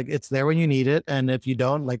program. It's like it's there when you need it. And if you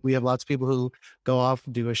don't, like we have lots of people who go off,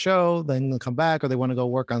 do a show, then they'll come back, or they want to go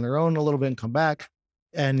work on their own a little bit and come back.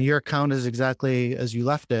 And your account is exactly as you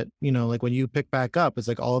left it. Like when you pick back up, it's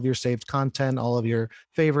like all of your saved content, all of your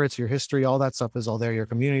favorites, your history, all that stuff is all there, your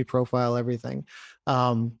community profile, everything.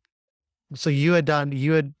 So you had done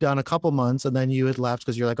a couple months and then you had left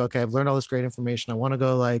because you're like, okay, I've learned all this great information. I want to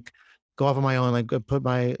go off on my own, like put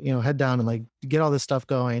my, head down and like get all this stuff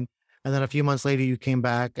going. And then a few months later, you came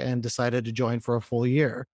back and decided to join for a full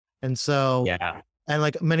year. And so, Yeah. and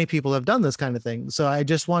like many people have done this kind of thing. So I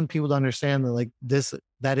just want people to understand that like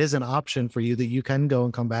that is an option for you, that you can go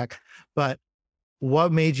and come back. But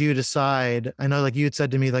what made you decide? I know like you had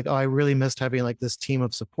said to me, like, oh, I really missed having like this team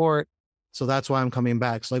of support. So that's why I'm coming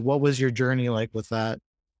back. So like, what was your journey like with that?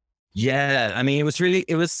 Yeah. I mean, it was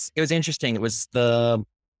interesting. It was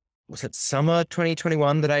it summer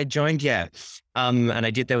 2021 that I joined? Yeah. And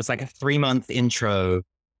there was like a 3-month intro It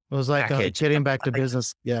was like package. getting back to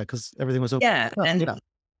business. Yeah. Cause everything was open. Yeah. Oh, And yeah.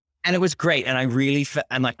 and it was great. And I really,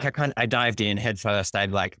 and like, I dived in head first. I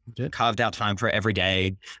like Did. carved out time for it every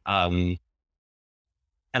day. And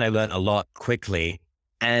I learned a lot quickly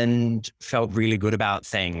and felt really good about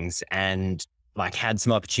things and like had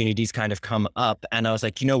some opportunities kind of come up. And I was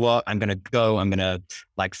like, you know what? I'm going to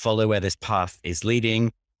like follow where this path is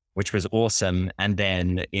leading, which was awesome. And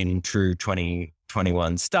then in true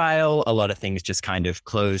 2021 style, a lot of things just kind of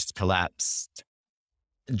closed, collapsed.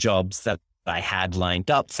 Jobs that I had lined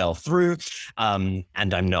up fell through. And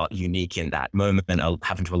I'm not unique in that moment. It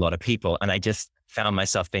happened to a lot of people. And I just found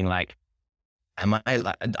myself being like,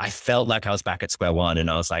 I felt like I was back at square one and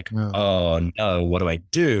I was like, oh no, what do I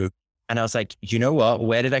do? And I was like, you know what,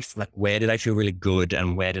 where did I feel really good?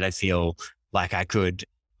 And where did I feel like I could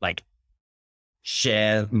like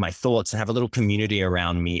share my thoughts and have a little community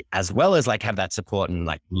around me, as well as like have that support and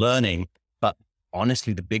like learning. But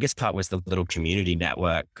honestly, the biggest part was the little community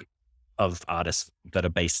network of artists that are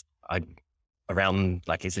based around,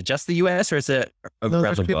 like, is it just the US or is it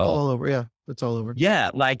around the people world? all over. Yeah. It's all over. Yeah.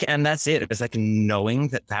 Like, and that's it. It was like knowing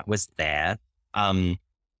that was there.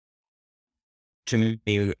 To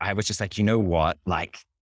me, I was just like, you know what? Like,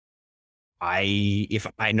 if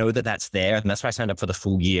I know that that's there, and that's why I signed up for the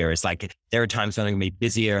full year. It's like, there are times when I'm going to be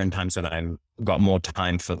busier and times when I've got more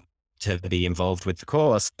time to be involved with the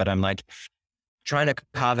course, but I'm like trying to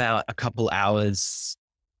carve out a couple hours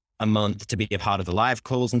a month to be a part of the live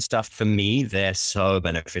calls and stuff, for me, they're so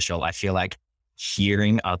beneficial. I feel like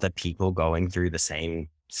hearing other people going through the same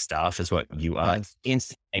stuff as what you are Yes.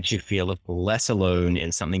 instantly makes you feel less alone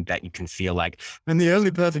in something that you can feel like, I'm the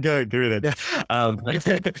only person going through it.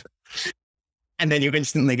 Yeah. And then you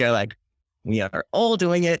instantly go like, we are all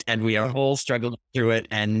doing it and we are all struggling through it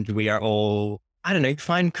and we are all, I don't know,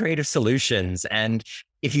 find creative solutions. And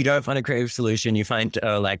if you don't find a creative solution, you find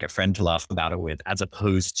like a friend to laugh about it with, as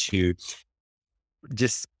opposed to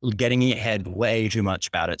just getting in your head way too much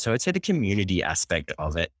about it. So I'd say the community aspect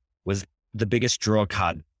of it was the biggest draw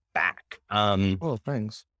card back. Oh,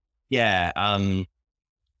 thanks. Yeah.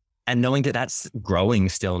 And knowing that that's growing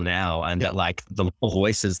still now, and that like the more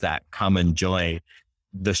voices that come and join,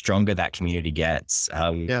 the stronger that community gets.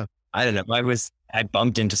 Yeah. I don't know. I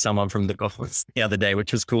bumped into someone from the golf the other day,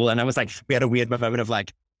 which was cool. And I was like, we had a weird moment of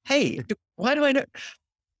like, hey, why do I know?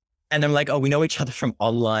 And I'm like, oh, we know each other from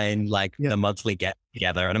online, like the monthly get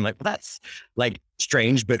together. And I'm like, well, that's like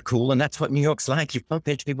strange, but cool. And that's what New York's like. You bump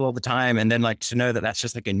into people all the time. And then like to know that that's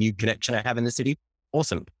just like a new connection I have in the city.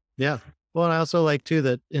 Awesome. Yeah. Well, and I also like too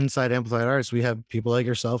that inside Amplified Arts, we have people like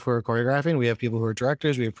yourself who are choreographing. We have people who are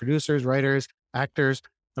directors. We have producers, writers, actors.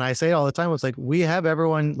 And I say it all the time. It's like, we have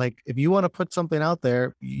everyone, like, if you want to put something out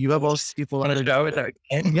there, you have all these people. Want to know it?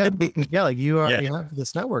 Yeah. Like you have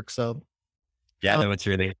this network. So yeah, no, it's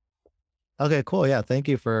really. Okay, cool. Yeah. Thank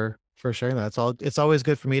you for sharing that. It's always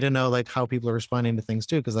good for me to know like how people are responding to things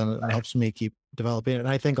too, because then it helps me keep developing it. And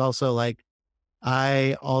I think also like,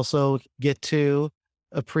 I also get to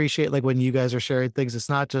appreciate like when you guys are sharing things, it's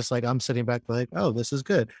not just like I'm sitting back like, oh, this is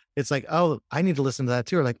good. It's like, oh, I need to listen to that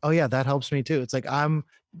too. Or like, oh yeah, that helps me too. It's like I'm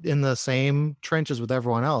in the same trenches with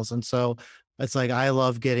everyone else. And so it's like I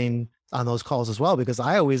love getting on those calls as well, because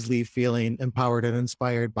I always leave feeling empowered and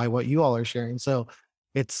inspired by what you all are sharing. So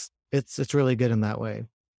it's really good in that way.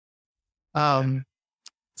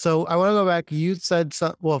 So I want to go back. You said,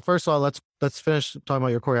 well, first of all, let's finish talking about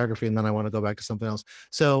your choreography, and then I want to go back to something else.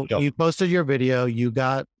 So you posted your video, you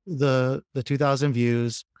got the 2,000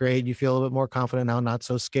 views. Great. You feel a bit more confident now, not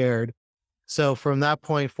so scared. So from that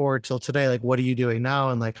point forward till today, like, what are you doing now?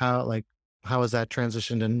 And like, how has that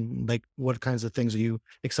transitioned, and like, what kinds of things are you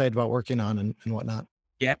excited about working on and whatnot?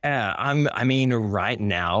 Yeah. I mean, right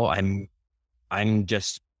now I'm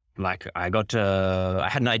just like, I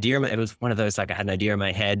had an idea. It was one of those, like I had an idea in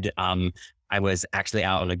my head. I was actually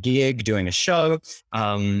out on a gig doing a show,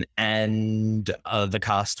 and the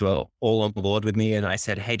cast were all on board with me. And I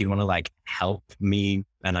said, hey, do you want to like help me?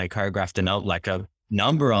 And I choreographed a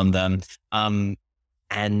number on them.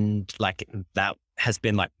 And like that has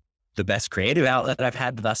been like the best creative outlet that I've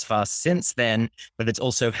had thus far since then. But it's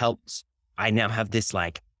also helped. I now have this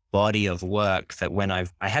like body of work that when I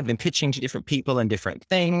have been pitching to different people and different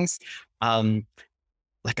things,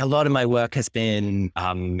 like a lot of my work has been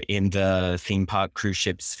in the theme park cruise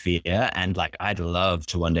ship sphere. And like, I'd love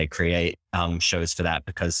to one day create shows for that,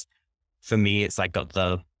 because for me, it's like got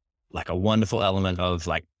like a wonderful element of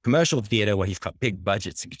like commercial theater where you've got big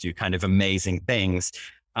budgets to do kind of amazing things.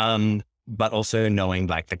 But also knowing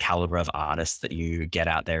like the caliber of artists that you get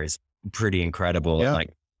out there is pretty incredible. Yeah.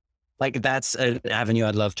 Like that's an avenue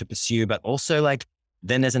I'd love to pursue, but also like,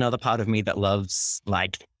 then there's another part of me that loves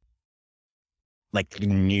like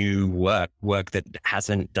new work that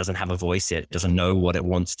doesn't have a voice yet, doesn't know what it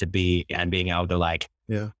wants to be, and being able to like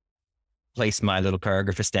place my little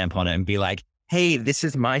choreographer stamp on it and be like, hey, this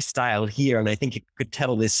is my style here. And I think it could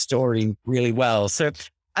tell this story really well. So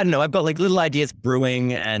I don't know, I've got like little ideas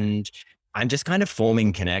brewing, and I'm just kind of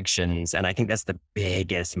forming connections. And I think that's the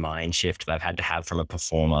biggest mind shift that I've had to have from a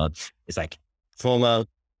performer. It's like, performer,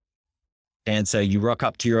 dancer, you rock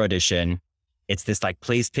up to your audition. It's this like,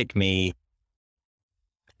 please pick me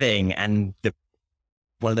thing. And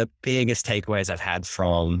one of the biggest takeaways I've had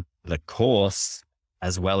from the course,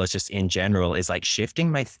 as well as just in general, is like shifting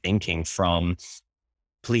my thinking from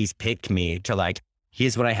please pick me to like,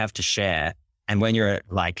 here's what I have to share. And when you're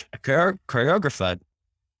like a choreographer,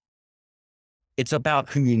 it's about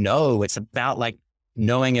who you know. It's about like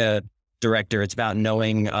knowing a director. It's about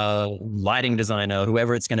knowing a lighting designer,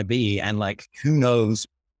 whoever it's going to be. And like, who knows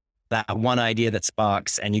that one idea that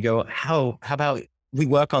sparks, and you go, how about we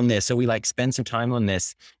work on this? Or we like spend some time on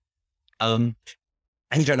this. And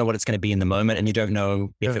you don't know what it's going to be in the moment. And you don't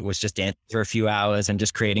know if it was just dancing for a few hours and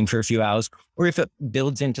just creating for a few hours, or if it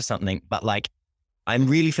builds into something. But like, I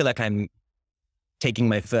really feel like I'm taking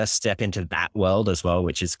my first step into that world as well,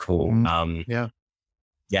 which is cool.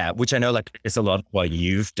 Yeah. Which I know like is a lot of what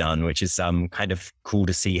you've done, which is kind of cool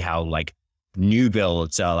to see how like new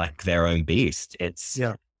builds are like their own beast. It's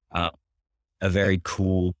a very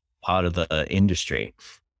cool part of the industry.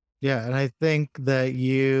 Yeah. And I think that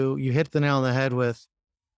you hit the nail on the head with,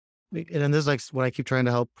 and this is like what I keep trying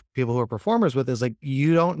to help people who are performers with, is like,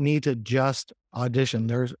 you don't need to just audition.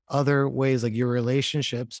 There's other ways, like your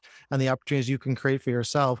relationships and the opportunities you can create for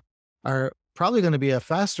yourself are probably going to be a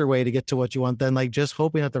faster way to get to what you want than like just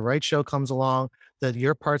hoping that the right show comes along, that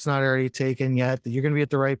your part's not already taken yet, that you're going to be at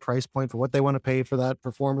the right price point for what they want to pay for that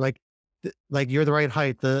performer. Like, like you're the right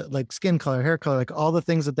height, the like skin color, hair color, like all the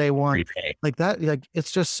things that they want, Prepay. like that. Like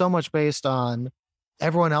it's just so much based on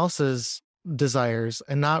everyone else's desires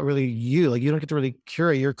and not really you. Like you don't get to really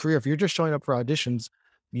curate your career. If you're just showing up for auditions,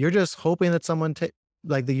 you're just hoping that someone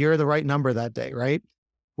like that you're the right number that day, right? Yep.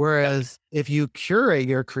 Whereas if you curate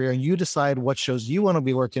your career and you decide what shows you want to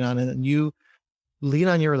be working on, and you lean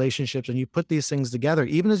on your relationships and you put these things together,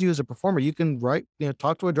 even as you as a performer, you can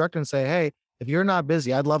talk to a director and say, hey, if you're not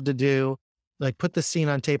busy, I'd love to do like put this scene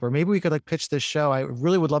on tape, or maybe we could like pitch this show. I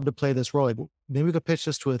really would love to play this role. Like maybe we could pitch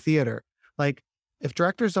this to a theater. Like if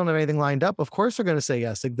directors don't have anything lined up, of course they're going to say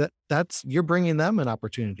yes. Like that's you're bringing them an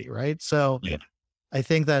opportunity, right? So Yeah. I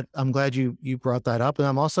think that I'm glad you brought that up, and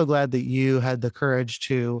I'm also glad that you had the courage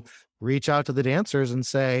to reach out to the dancers and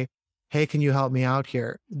say, "Hey, can you help me out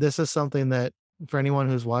here?" This is something that for anyone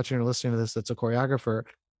who's watching or listening to this that's a choreographer,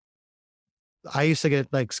 I used to get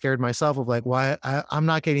like scared myself of like, why I'm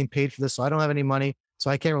not getting paid for this, so I don't have any money, so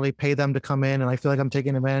I can't really pay them to come in, and I feel like I'm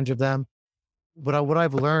taking advantage of them. What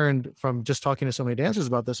I've learned from just talking to so many dancers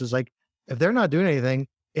about this is like, if they're not doing anything,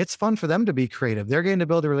 it's fun for them to be creative. They're getting to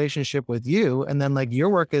build a relationship with you. And then like your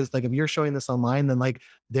work is like, if you're showing this online, then like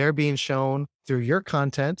they're being shown through your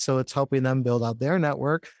content. So it's helping them build out their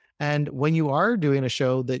network. And when you are doing a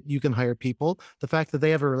show that you can hire people, the fact that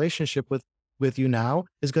they have a relationship with you now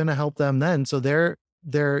is going to help them then. So they're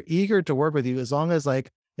eager to work with you, as long as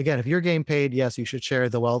like, again, if you're getting paid, yes, you should share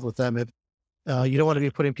the wealth with them. If you don't want to be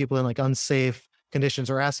putting people in like unsafe conditions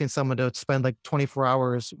or asking someone to spend like 24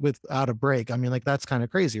 hours without a break. I mean, like that's kind of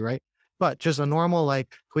crazy, right? But just a normal, like,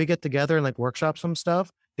 can we get together and like workshop some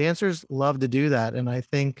stuff? Dancers love to do that. And I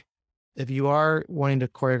think if you are wanting to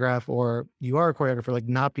choreograph or you are a choreographer, like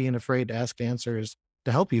not being afraid to ask dancers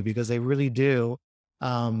to help you, because they really do.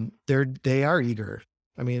 They are eager.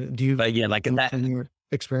 I mean, do you But yeah, like that from your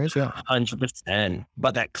experience? Yeah. 100%.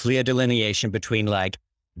 But that clear delineation between like,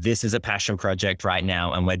 this is a passion project right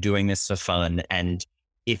now, and we're doing this for fun. And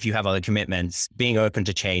if you have other commitments, being open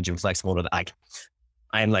to change and flexible to like,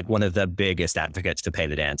 I am like one of the biggest advocates to pay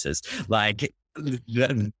the dancers. Like,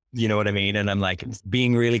 you know what I mean? And I'm like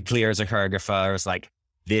being really clear as a choreographer is like,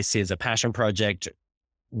 this is a passion project.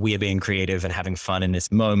 We are being creative and having fun in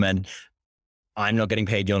this moment. I'm not getting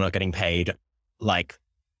paid. You're not getting paid. Like,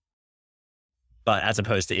 but as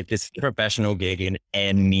opposed to if this is a professional gig in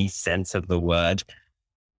any sense of the word,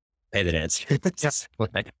 pay the dance. Yeah.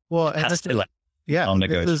 Like, Well, and has to like yeah, on the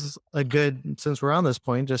this go. is a good, since we're on this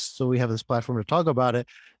point, just so we have this platform to talk about it.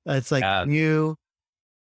 It's like you,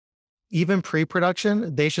 even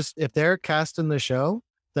pre-production, they should, if they're cast in the show,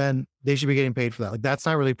 then they should be getting paid for that. Like that's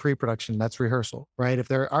not really pre-production, that's rehearsal, right? If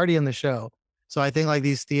they're already in the show. So I think like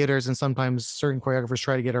these theaters and sometimes certain choreographers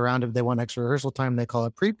try to get around, if they want extra rehearsal time, they call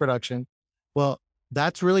it pre-production. Well,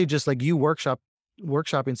 that's really just like you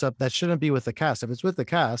workshopping stuff that shouldn't be with the cast. If it's with the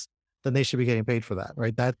cast, then they should be getting paid for that,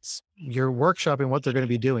 right? That's you're workshopping what they're going to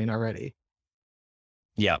be doing already.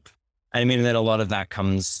 Yep. I mean, that a lot of that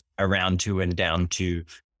comes around to and down to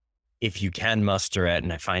if you can muster it.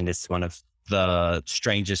 And I find it's one of the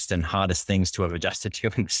strangest and hardest things to have adjusted to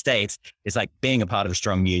in the States is like being a part of a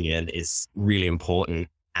strong union is really important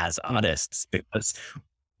as artists because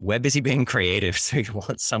we're busy being creative. So you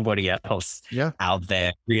want somebody else Yeah. out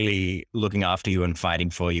there really looking after you and fighting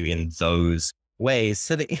for you in those ways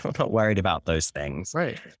so that you're not worried about those things.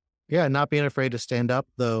 Right. Yeah. Not being afraid to stand up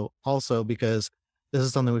though, also, because this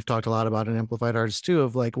is something we've talked a lot about in Amplified Artists too,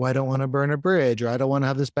 of like, well, I don't want to burn a bridge or I don't want to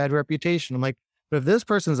have this bad reputation. I'm like, but if this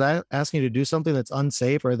person's asking you to do something that's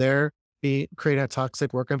unsafe or they're creating a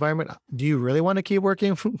toxic work environment, do you really want to keep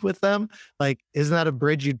working with them? Like, isn't that a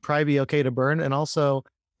bridge you'd probably be okay to burn? And also,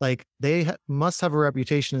 like, they must have a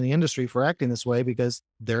reputation in the industry for acting this way because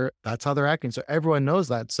that's how they're acting. So everyone knows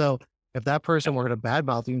that. So if that person were to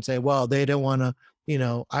badmouth you and say, well, they don't want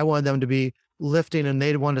to, I want them to be lifting and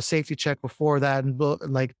they'd want a safety check before that. And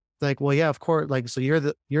like, well, yeah, of course. Like, so you're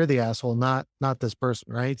the asshole, not this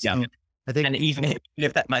person. Right. Yeah. So I think, And even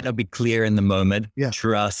if that might not be clear in the moment, yeah,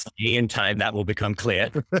 trust me, in time that will become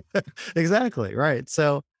clear. exactly. Right.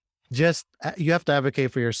 So just, you have to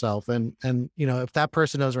advocate for yourself. And, if that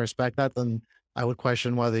person doesn't respect that, then I would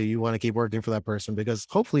question whether you want to keep working for that person, because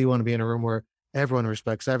hopefully you want to be in a room where everyone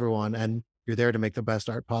respects everyone and you're there to make the best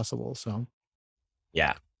art possible. So,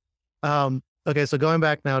 Yeah. um, Okay, so going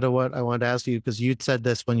back now to what I wanted to ask you, because you'd said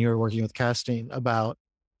this when you were working with casting about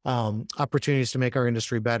opportunities to make our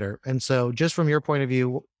industry better. And so, just from your point of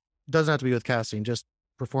view, doesn't have to be with casting, just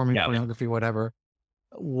performing Yeah. choreography, whatever.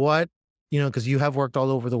 What, because you have worked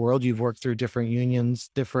all over the world, you've worked through different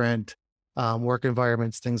unions, different work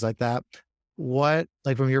environments, things like that. What,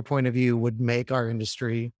 like from your point of view, would make our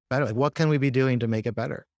industry better? Like, what can we be doing to make it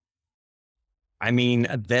better? I mean,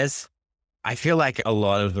 I feel like a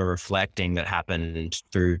lot of the reflecting that happened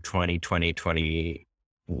through 2020,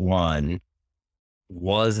 21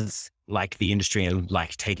 was like the industry and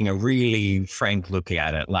like taking a really frank look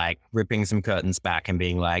at it, like ripping some curtains back and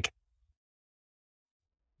being like,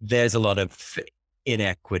 there's a lot of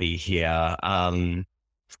inequity here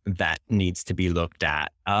that needs to be looked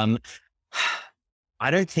at. I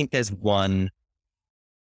don't think there's one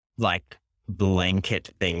like blanket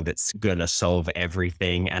thing that's going to solve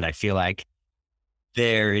everything. And I feel like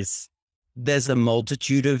there's a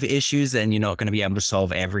multitude of issues and you're not going to be able to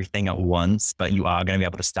solve everything at once, but you are going to be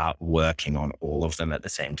able to start working on all of them at the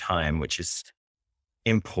same time, which is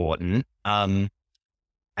important. I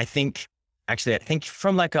think I think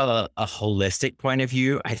from like a holistic point of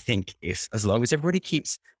view, I think if as long as everybody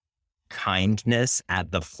keeps kindness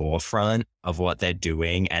at the forefront of what they're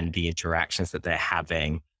doing and the interactions that they're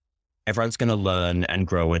having, everyone's going to learn and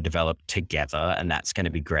grow and develop together, and that's going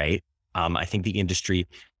to be great. I think the industry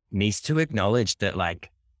needs to acknowledge that,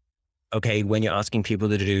 like, okay, when you're asking people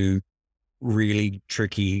to do really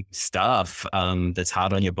tricky stuff, that's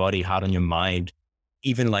hard on your body, hard on your mind,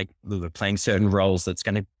 even like playing certain roles that's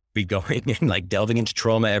going to be going and like delving into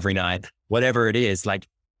trauma every night, whatever it is, like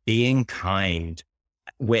being kind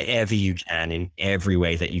wherever you can in every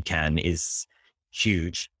way that you can is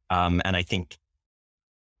huge. And I think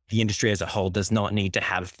the industry as a whole does not need to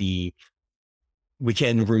have we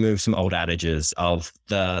can remove some old adages of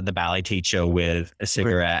the ballet teacher with a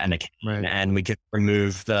cigarette and a cane, and we could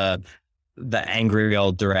remove the angry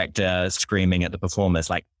old director screaming at the performers.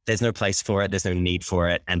 Like, there's no place for it, there's no need for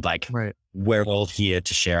it, and like we're all here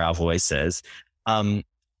to share our voices. I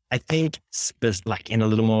think like in a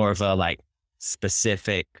little more of a like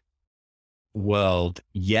specific world,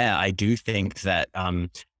 yeah, I do think that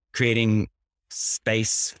creating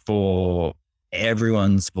space for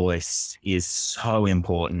everyone's voice is so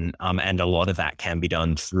important. And a lot of that can be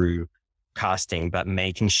done through casting, but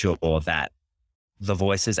making sure that the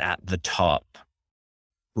voices at the top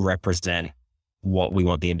represent what we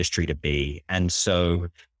want the industry to be. And so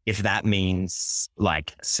if that means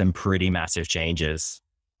like some pretty massive changes,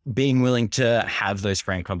 being willing to have those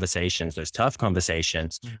frank conversations, those tough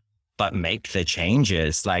conversations, but make the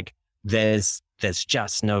changes. Like there's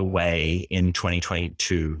just no way in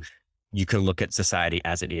 2022 you can look at society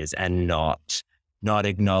as it is and not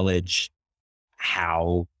acknowledge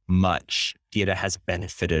how much theater has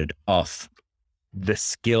benefited off the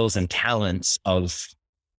skills and talents of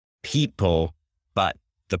people, but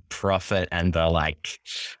the profit and the like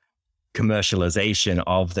commercialization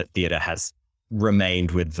of the theater has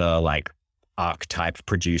remained with the like archetype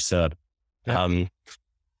producer. And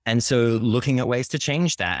so looking at ways to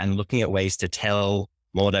change that and looking at ways to tell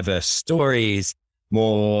more diverse stories,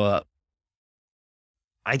 more,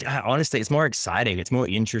 I honestly, it's more exciting. It's more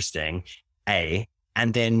interesting, and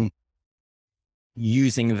then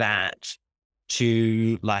using that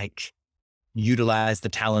to like utilize the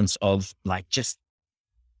talents of like just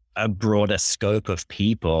a broader scope of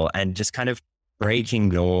people and just kind of breaking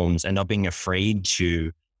norms and not being afraid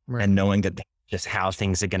to, and knowing that just how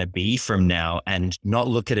things are going to be from now, and not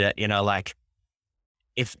look at it, like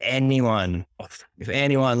if anyone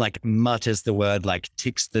like mutters the word, like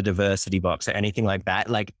ticks the diversity box or anything like that,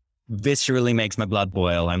 like viscerally makes my blood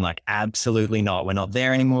boil. I'm like, absolutely not. We're not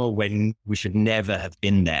there anymore when we should never have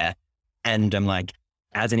been there. And I'm like,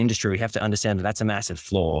 as an industry, we have to understand that that's a massive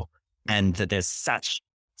flaw and that there's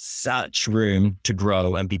such room to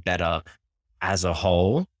grow and be better as a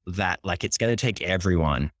whole, that like it's going to take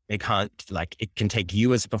everyone. It can't, like, it can take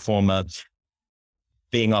you as a performer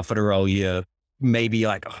being offered a role you're maybe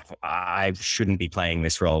like, oh, I shouldn't be playing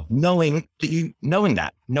this role, knowing in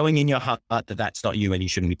your heart that that's not you and you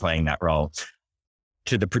shouldn't be playing that role,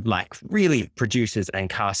 to the like really producers and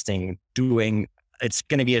casting doing, it's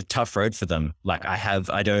going to be a tough road for them. Like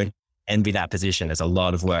I don't envy that position. There's a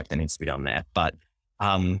lot of work that needs to be done there, but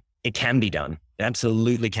it can be done. It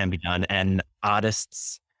absolutely can be done. And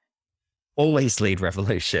artists always lead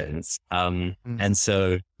revolutions. And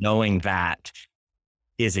so knowing that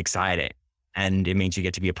is exciting. And it means you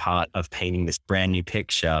get to be a part of painting this brand new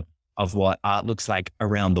picture of what art looks like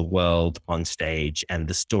around the world on stage, and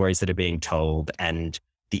the stories that are being told and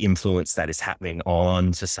the influence that is happening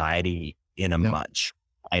on society in a Yep. much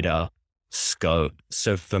wider scope.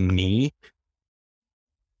 So for me,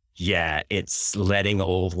 yeah, it's letting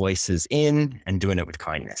all voices in and doing it with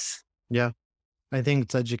kindness. Yeah. I think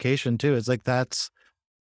it's education too. It's like that's,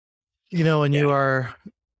 when Yeah. you are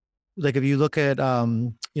like, if you look at, at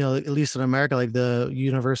least in America, like the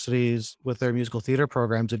universities with their musical theater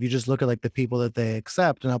programs, if you just look at like the people that they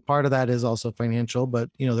accept, and a part of that is also financial, but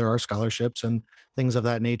there are scholarships and things of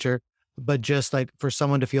that nature. But just like for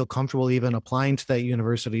someone to feel comfortable even applying to that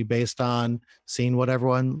university based on seeing what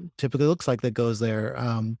everyone typically looks like that goes there.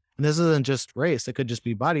 And this isn't just race, it could just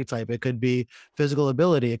be body type, it could be physical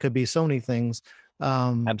ability, it could be so many things.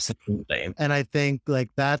 Um, Absolutely. and I think like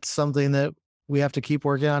that's something that we have to keep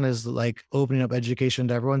working on is like opening up education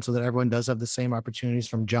to everyone so that everyone does have the same opportunities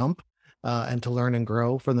from jump and to learn and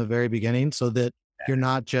grow from the very beginning so that you're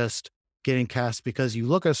not just getting cast because you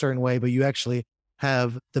look a certain way, but you actually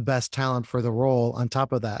have the best talent for the role on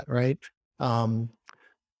top of that. Right. Um,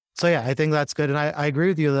 so yeah, I think that's good. And I agree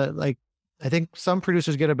with you that like, I think some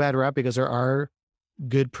producers get a bad rap because there are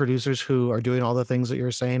good producers who are doing all the things that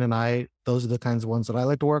you're saying. And those are the kinds of ones that I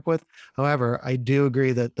like to work with. However, I do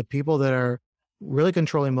agree that the people that are really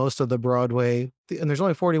controlling most of the Broadway, and there's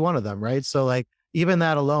only 41 of them, right? So like even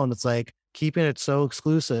that alone, it's like keeping it so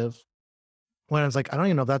exclusive when it's like, I don't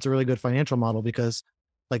even know if that's a really good financial model because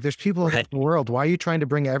like there's people in Right. the world. Why are you trying to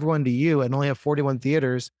bring everyone to you and only have 41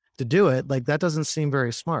 theaters to do it? Like that doesn't seem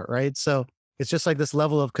very smart, right? So it's just like this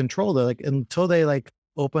level of control that like until they like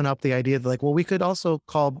open up the idea that like, well, we could also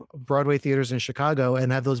call Broadway theaters in Chicago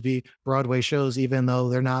and have those be Broadway shows, even though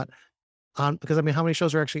they're not on, because I mean, how many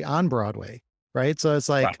shows are actually on Broadway? Right. So it's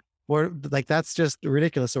Right. like, we're like, that's just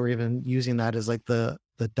ridiculous. So we're even using that as like the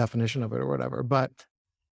definition of it or whatever. But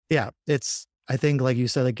yeah, I think like you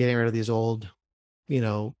said, like getting rid of these old, you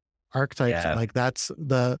know, archetypes, Yeah. like that's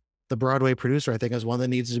the Broadway producer, I think, is one that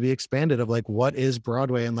needs to be expanded of like what is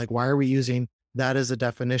Broadway and like why are we using that as a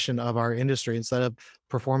definition of our industry instead of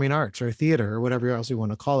performing arts or theater or whatever else we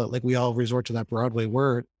want to call it. Like we all resort to that Broadway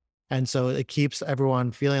word. And so it keeps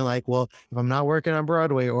everyone feeling like, well, if I'm not working on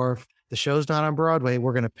Broadway or if the show's not on Broadway,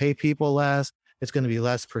 we're going to pay people less. It's going to be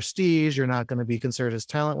less prestige. You're not going to be considered as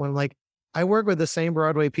talent when like I work with the same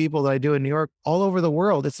Broadway people that I do in New York all over the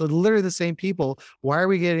world. It's literally the same people. Why are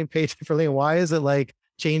we getting paid differently? Why is it like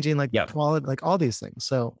changing like the Yep. quality, like all these things?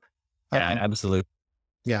 So, Yeah, um, absolutely.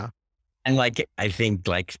 yeah, And like, I think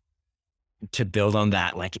like to build on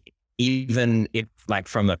that, like even if like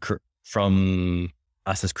from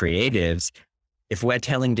us as creatives, if we're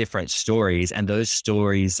telling different stories and those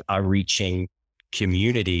stories are reaching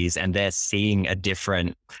communities and they're seeing a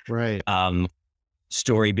different right.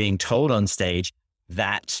 story being told on stage,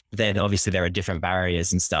 that then obviously there are different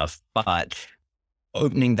barriers and stuff, but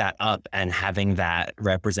opening that up and having that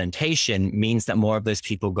representation means that more of those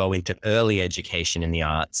people go into early education in the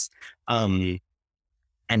arts.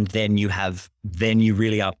 And then you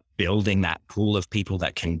really are building that pool of people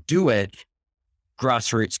that can do it,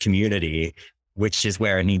 grassroots community, which is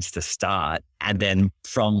where it needs to start. And then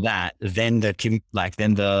from that, then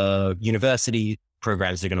the university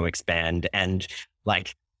programs are going to expand, and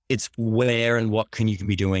like it's where and what can you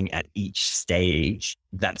be doing at each stage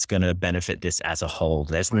that's going to benefit this as a whole.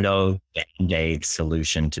 There's no band-aid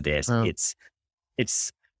solution to this. Oh,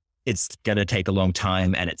 It's going to take a long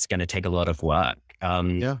time and it's going to take a lot of work.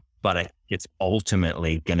 yeah. But it's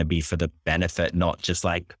ultimately going to be for the benefit, not just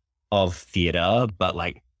like of theater, but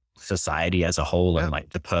like society as a whole Yeah. and like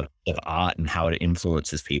the purpose of art and how it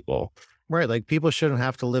influences people. Right. Like people shouldn't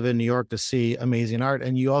have to live in New York to see amazing art.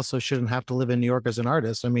 And you also shouldn't have to live in New York as an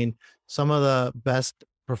artist. I mean, some of the best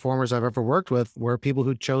performers I've ever worked with were people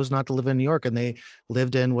who chose not to live in New York and they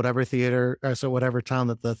lived in whatever theater, so whatever town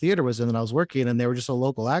that the theater was in that I was working in, and they were just a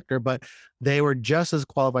local actor, but they were just as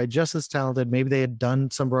qualified, just as talented. Maybe they had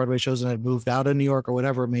done some Broadway shows and had moved out of New York or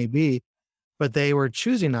whatever it may be, but they were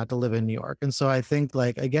choosing not to live in New York. And so I think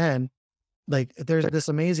like, again, like there's this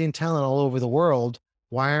amazing talent all over the world.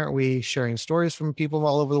 Why aren't we sharing stories from people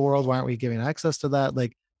all over the world? Why aren't we giving access to that?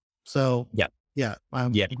 Like, so Yeah. yeah,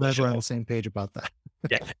 I'm Yeah. glad we're on Sure. the same page about that.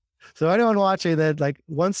 Yeah. So anyone watching that like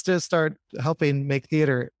wants to start helping make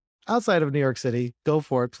theater outside of New York City, go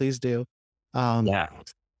for it, please do. Um, Yeah.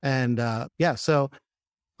 and yeah, so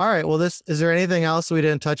all right. Well, is there anything else we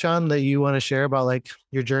didn't touch on that you want to share about like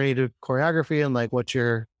your journey to choreography and like what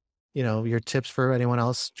your tips for anyone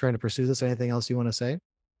else trying to pursue this? Anything else you want to say?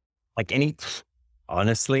 Like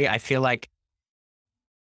honestly, I feel like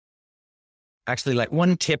actually like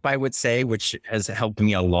one tip I would say, which has helped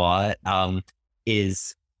me a lot,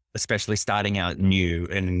 is especially starting out new.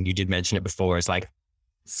 And you did mention it before, is like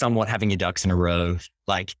somewhat having your ducks in a row,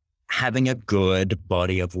 like having a good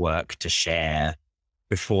body of work to share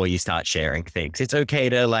before you start sharing things. It's okay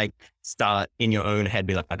to like start in your own head,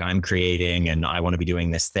 be like I'm creating and I want to be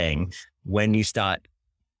doing this thing. When you start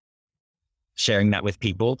sharing that with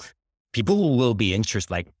people, people will be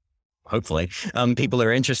interested, like hopefully, people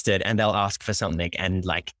are interested and they'll ask for something, and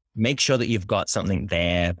like make sure that you've got something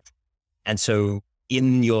there. And so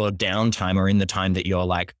in your downtime or in the time that you're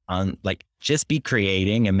like just be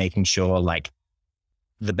creating and making sure like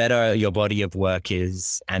the better your body of work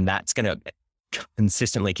is, and that's going to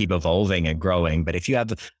consistently keep evolving and growing. But if you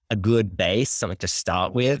have a good base, something to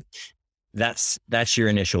start with, that's your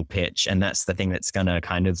initial pitch. And that's the thing that's going to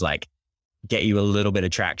kind of like get you a little bit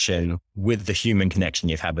of traction with the human connection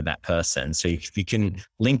you've had with that person. So if you can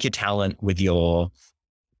link your talent with the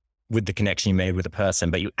connection you made with a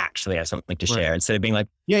person, but you actually have something to share, instead of being like,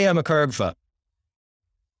 yeah, I'm a choreographer.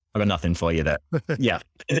 I've got nothing for you there. Yeah.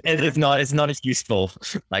 It's not as useful.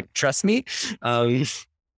 Like, trust me.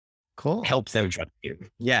 Cool. Help them trust you.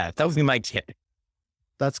 Yeah. That would be my tip.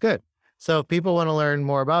 That's good. So if people want to learn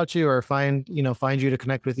more about you or find you to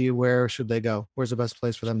connect with you, where should they go? Where's the best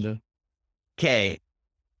place for them to? Okay.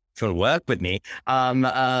 If you want to work with me, go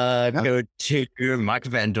to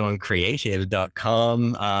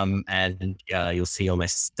michaelvandoorncreative.com, and you'll see all my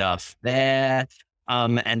stuff there.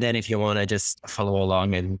 And then if you want to just follow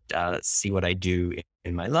along and see what I do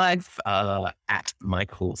in my life, at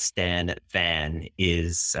Michael Stan Van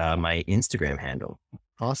is my Instagram handle.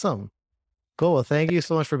 Awesome. Cool. Well, thank you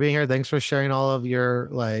so much for being here. Thanks for sharing all of your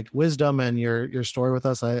like wisdom and your story with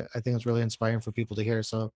us. I think it's really inspiring for people to hear.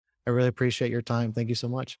 So I really appreciate your time. Thank you so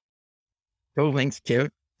much. Cool. Thanks, Q.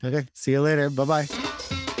 Okay. See you later. Bye-bye.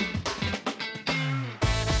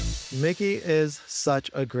 Mickey is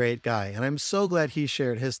such a great guy, and I'm so glad he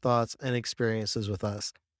shared his thoughts and experiences with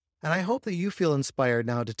us. And I hope that you feel inspired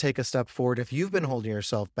now to take a step forward if you've been holding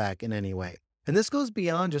yourself back in any way. And this goes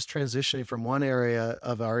beyond just transitioning from one area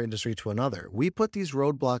of our industry to another. We put these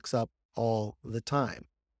roadblocks up all the time.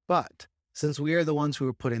 But since we are the ones who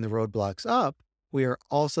are putting the roadblocks up, we are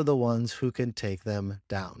also the ones who can take them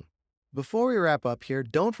down. Before we wrap up here,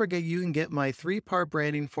 don't forget you can get my 3-part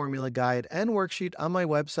branding formula guide and worksheet on my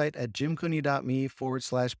website at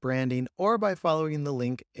jimcooney.me/branding, or by following the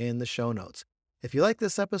link in the show notes. If you like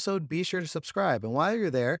this episode, be sure to subscribe. And while you're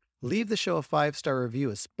there, leave the show a 5-star review,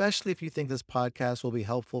 especially if you think this podcast will be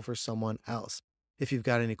helpful for someone else. If you've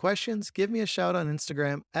got any questions, give me a shout on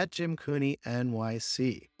Instagram at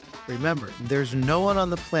JimCooneyNYC. Remember, there's no one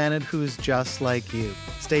on the planet who's just like you.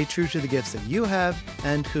 Stay true to the gifts that you have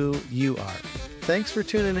and who you are. Thanks for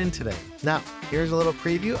tuning in today. Now, here's a little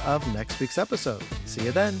preview of next week's episode. See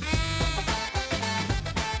you then.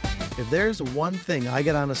 If there's one thing I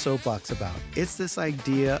get on a soapbox about, it's this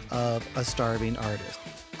idea of a starving artist.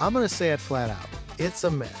 I'm going to say it flat out. It's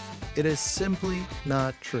a myth. It is simply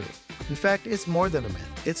not true. In fact, it's more than a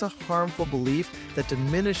myth. It's a harmful belief that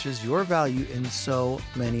diminishes your value in so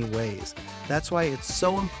many ways. That's why it's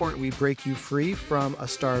so important we break you free from a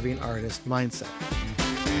starving artist mindset.